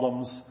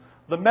problems?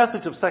 The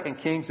message of 2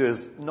 Kings is,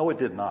 no, it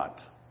did not.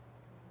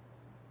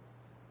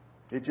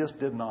 It just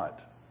did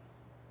not.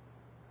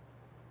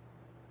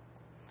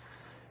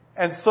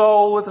 And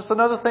so it's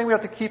another thing we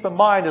have to keep in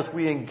mind as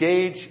we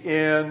engage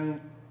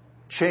in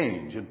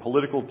change, in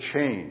political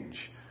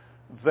change,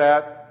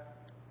 that,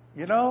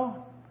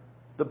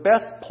 the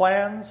best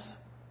plans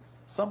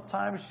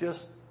sometimes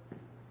just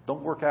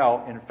don't work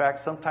out. And in fact,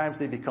 sometimes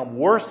they become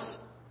worse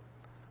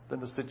than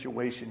the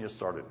situation you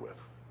started with.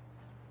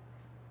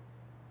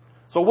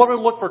 So what we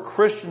look for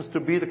Christians to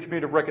be the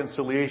community of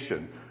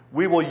reconciliation.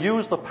 We will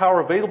use the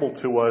power available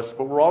to us,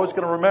 but we're always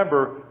going to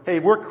remember, hey,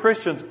 we're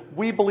Christians.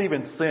 We believe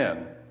in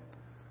sin.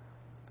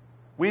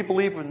 We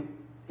believe in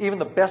even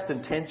the best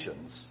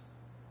intentions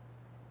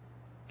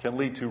can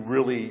lead to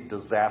really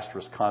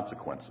disastrous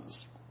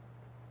consequences.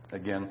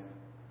 Again,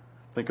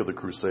 think of the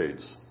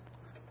Crusades.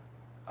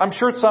 I'm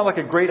sure it sounded like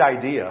a great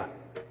idea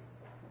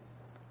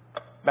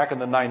back in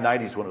the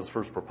 990s when it was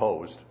first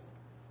proposed.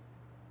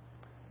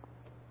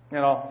 4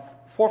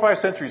 or 5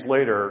 centuries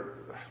later,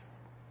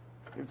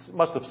 it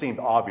must have seemed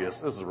obvious,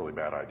 this is a really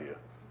bad idea.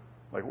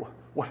 Like,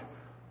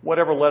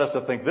 whatever led us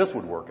to think this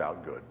would work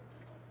out good?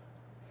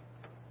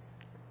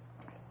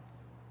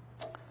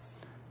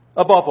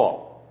 Above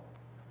all,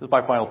 this is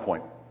my final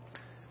point.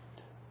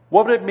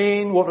 What would it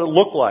mean, what would it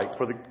look like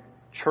for the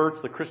church,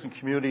 the Christian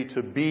community,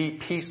 to be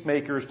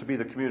peacemakers, to be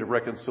the community of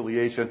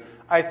reconciliation?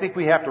 I think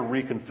we have to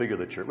reconfigure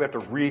the church. We have to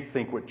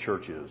rethink what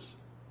church is.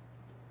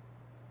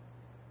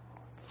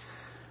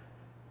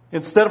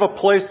 Instead of a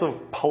place of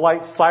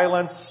polite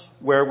silence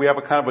where we have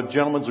a kind of a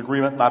gentleman's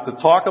agreement not to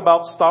talk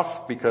about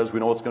stuff because we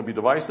know it's going to be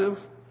divisive,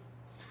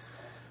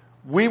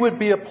 we would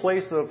be a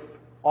place of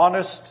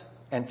honest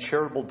and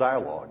charitable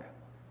dialogue.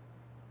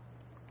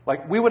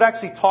 Like, we would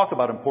actually talk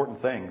about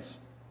important things.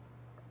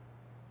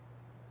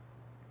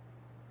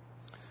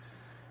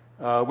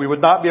 We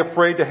would not be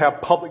afraid to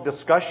have public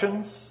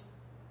discussions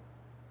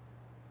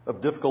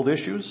of difficult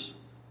issues,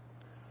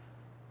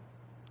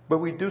 but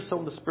we do so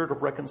in the spirit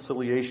of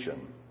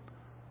reconciliation,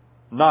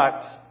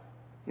 not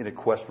in a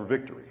quest for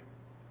victory.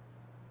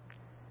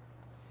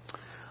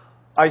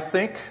 I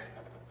think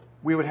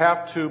we would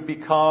have to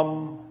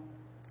become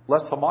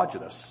less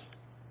homogenous.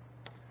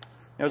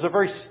 There's a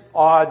very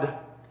odd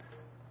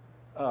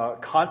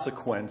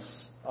consequence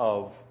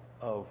of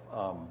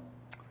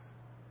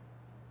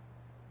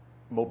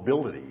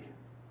mobility.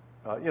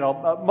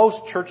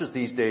 Most churches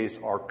these days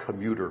are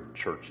commuter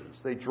churches.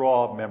 They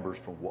draw members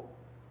from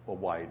a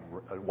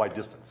wide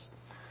distance.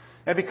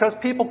 And because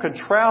people can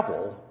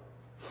travel,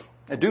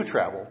 and do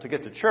travel, to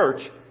get to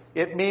church,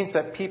 It means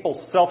that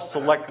people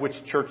self-select which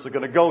church they're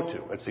going to go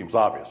to. It seems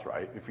obvious,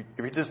 right? If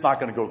you're just not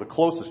going to go to the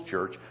closest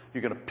church,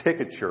 you're going to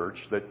pick a church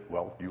that,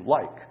 well, you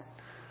like.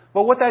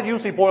 But what that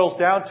usually boils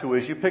down to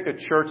is you pick a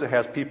church that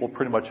has people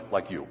pretty much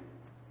like you.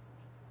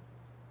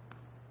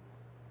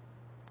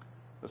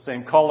 The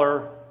same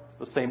color,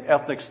 the same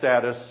ethnic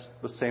status,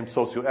 the same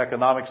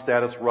socioeconomic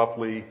status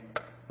roughly,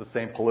 the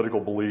same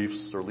political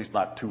beliefs, or at least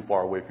not too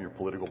far away from your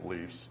political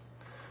beliefs.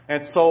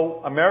 And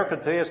so America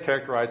today is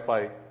characterized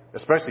by,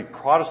 especially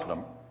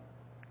Protestant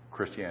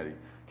Christianity,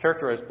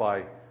 characterized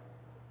by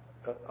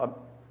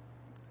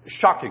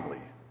shockingly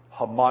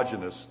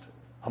homogenized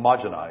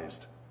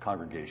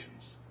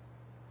congregations.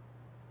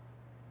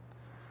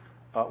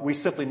 We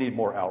simply need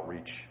more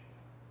outreach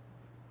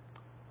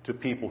to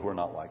people who are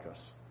not like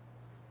us.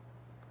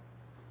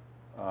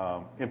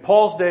 In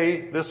Paul's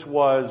day, this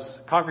was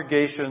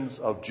congregations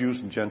of Jews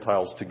and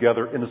Gentiles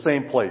together in the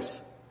same place.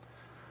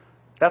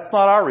 That's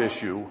not our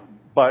issue,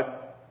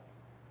 but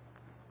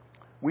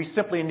we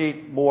simply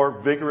need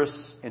more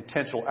vigorous,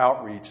 intentional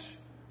outreach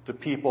to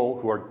people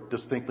who are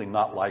distinctly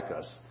not like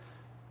us,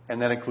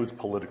 and that includes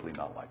politically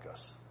not like us.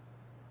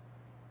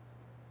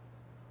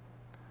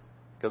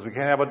 Because we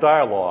can't have a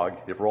dialogue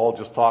if we're all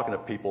just talking to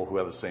people who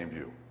have the same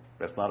view.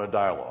 That's not a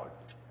dialogue.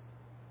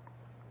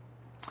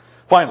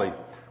 Finally,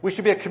 we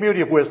should be a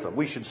community of wisdom.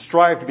 We should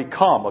strive to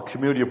become a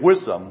community of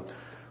wisdom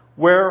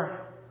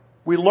where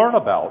we learn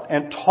about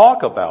and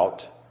talk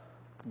about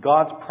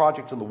God's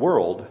project in the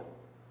world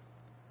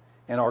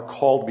and are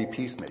called to be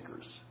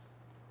peacemakers.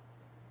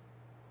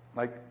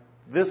 Like,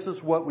 this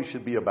is what we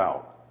should be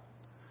about.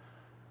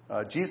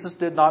 Jesus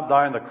did not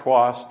die on the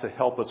cross to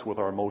help us with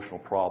our emotional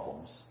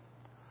problems.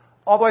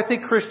 Although I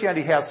think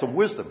Christianity has some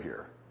wisdom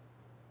here.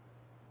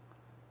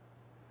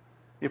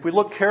 If we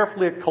look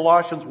carefully at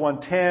Colossians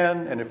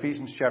 1:10 and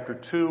Ephesians chapter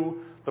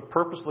 2, the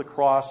purpose of the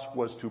cross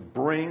was to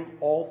bring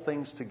all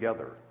things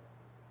together.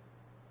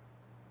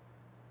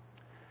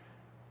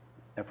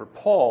 And for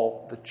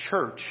Paul, the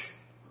church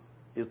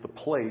is the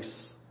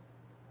place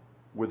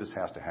where this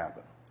has to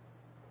happen.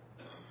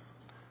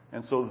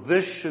 And so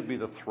this should be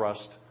the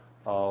thrust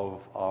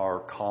of our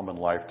common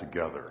life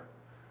together.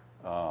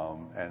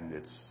 And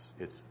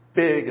it's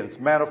big and it's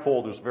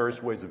manifold. There's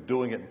various ways of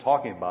doing it and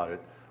talking about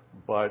it.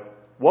 But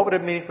what would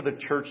it mean for the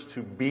church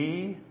to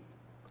be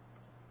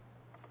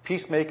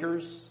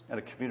peacemakers and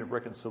a community of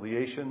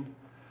reconciliation?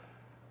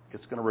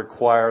 It's going to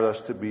require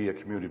us to be a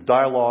community of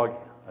dialogue,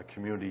 a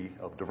community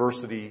of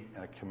diversity,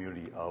 and a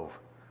community of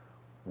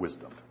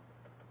wisdom.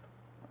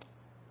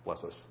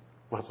 Bless us.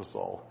 Bless us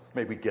all.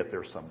 May we get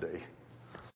there someday.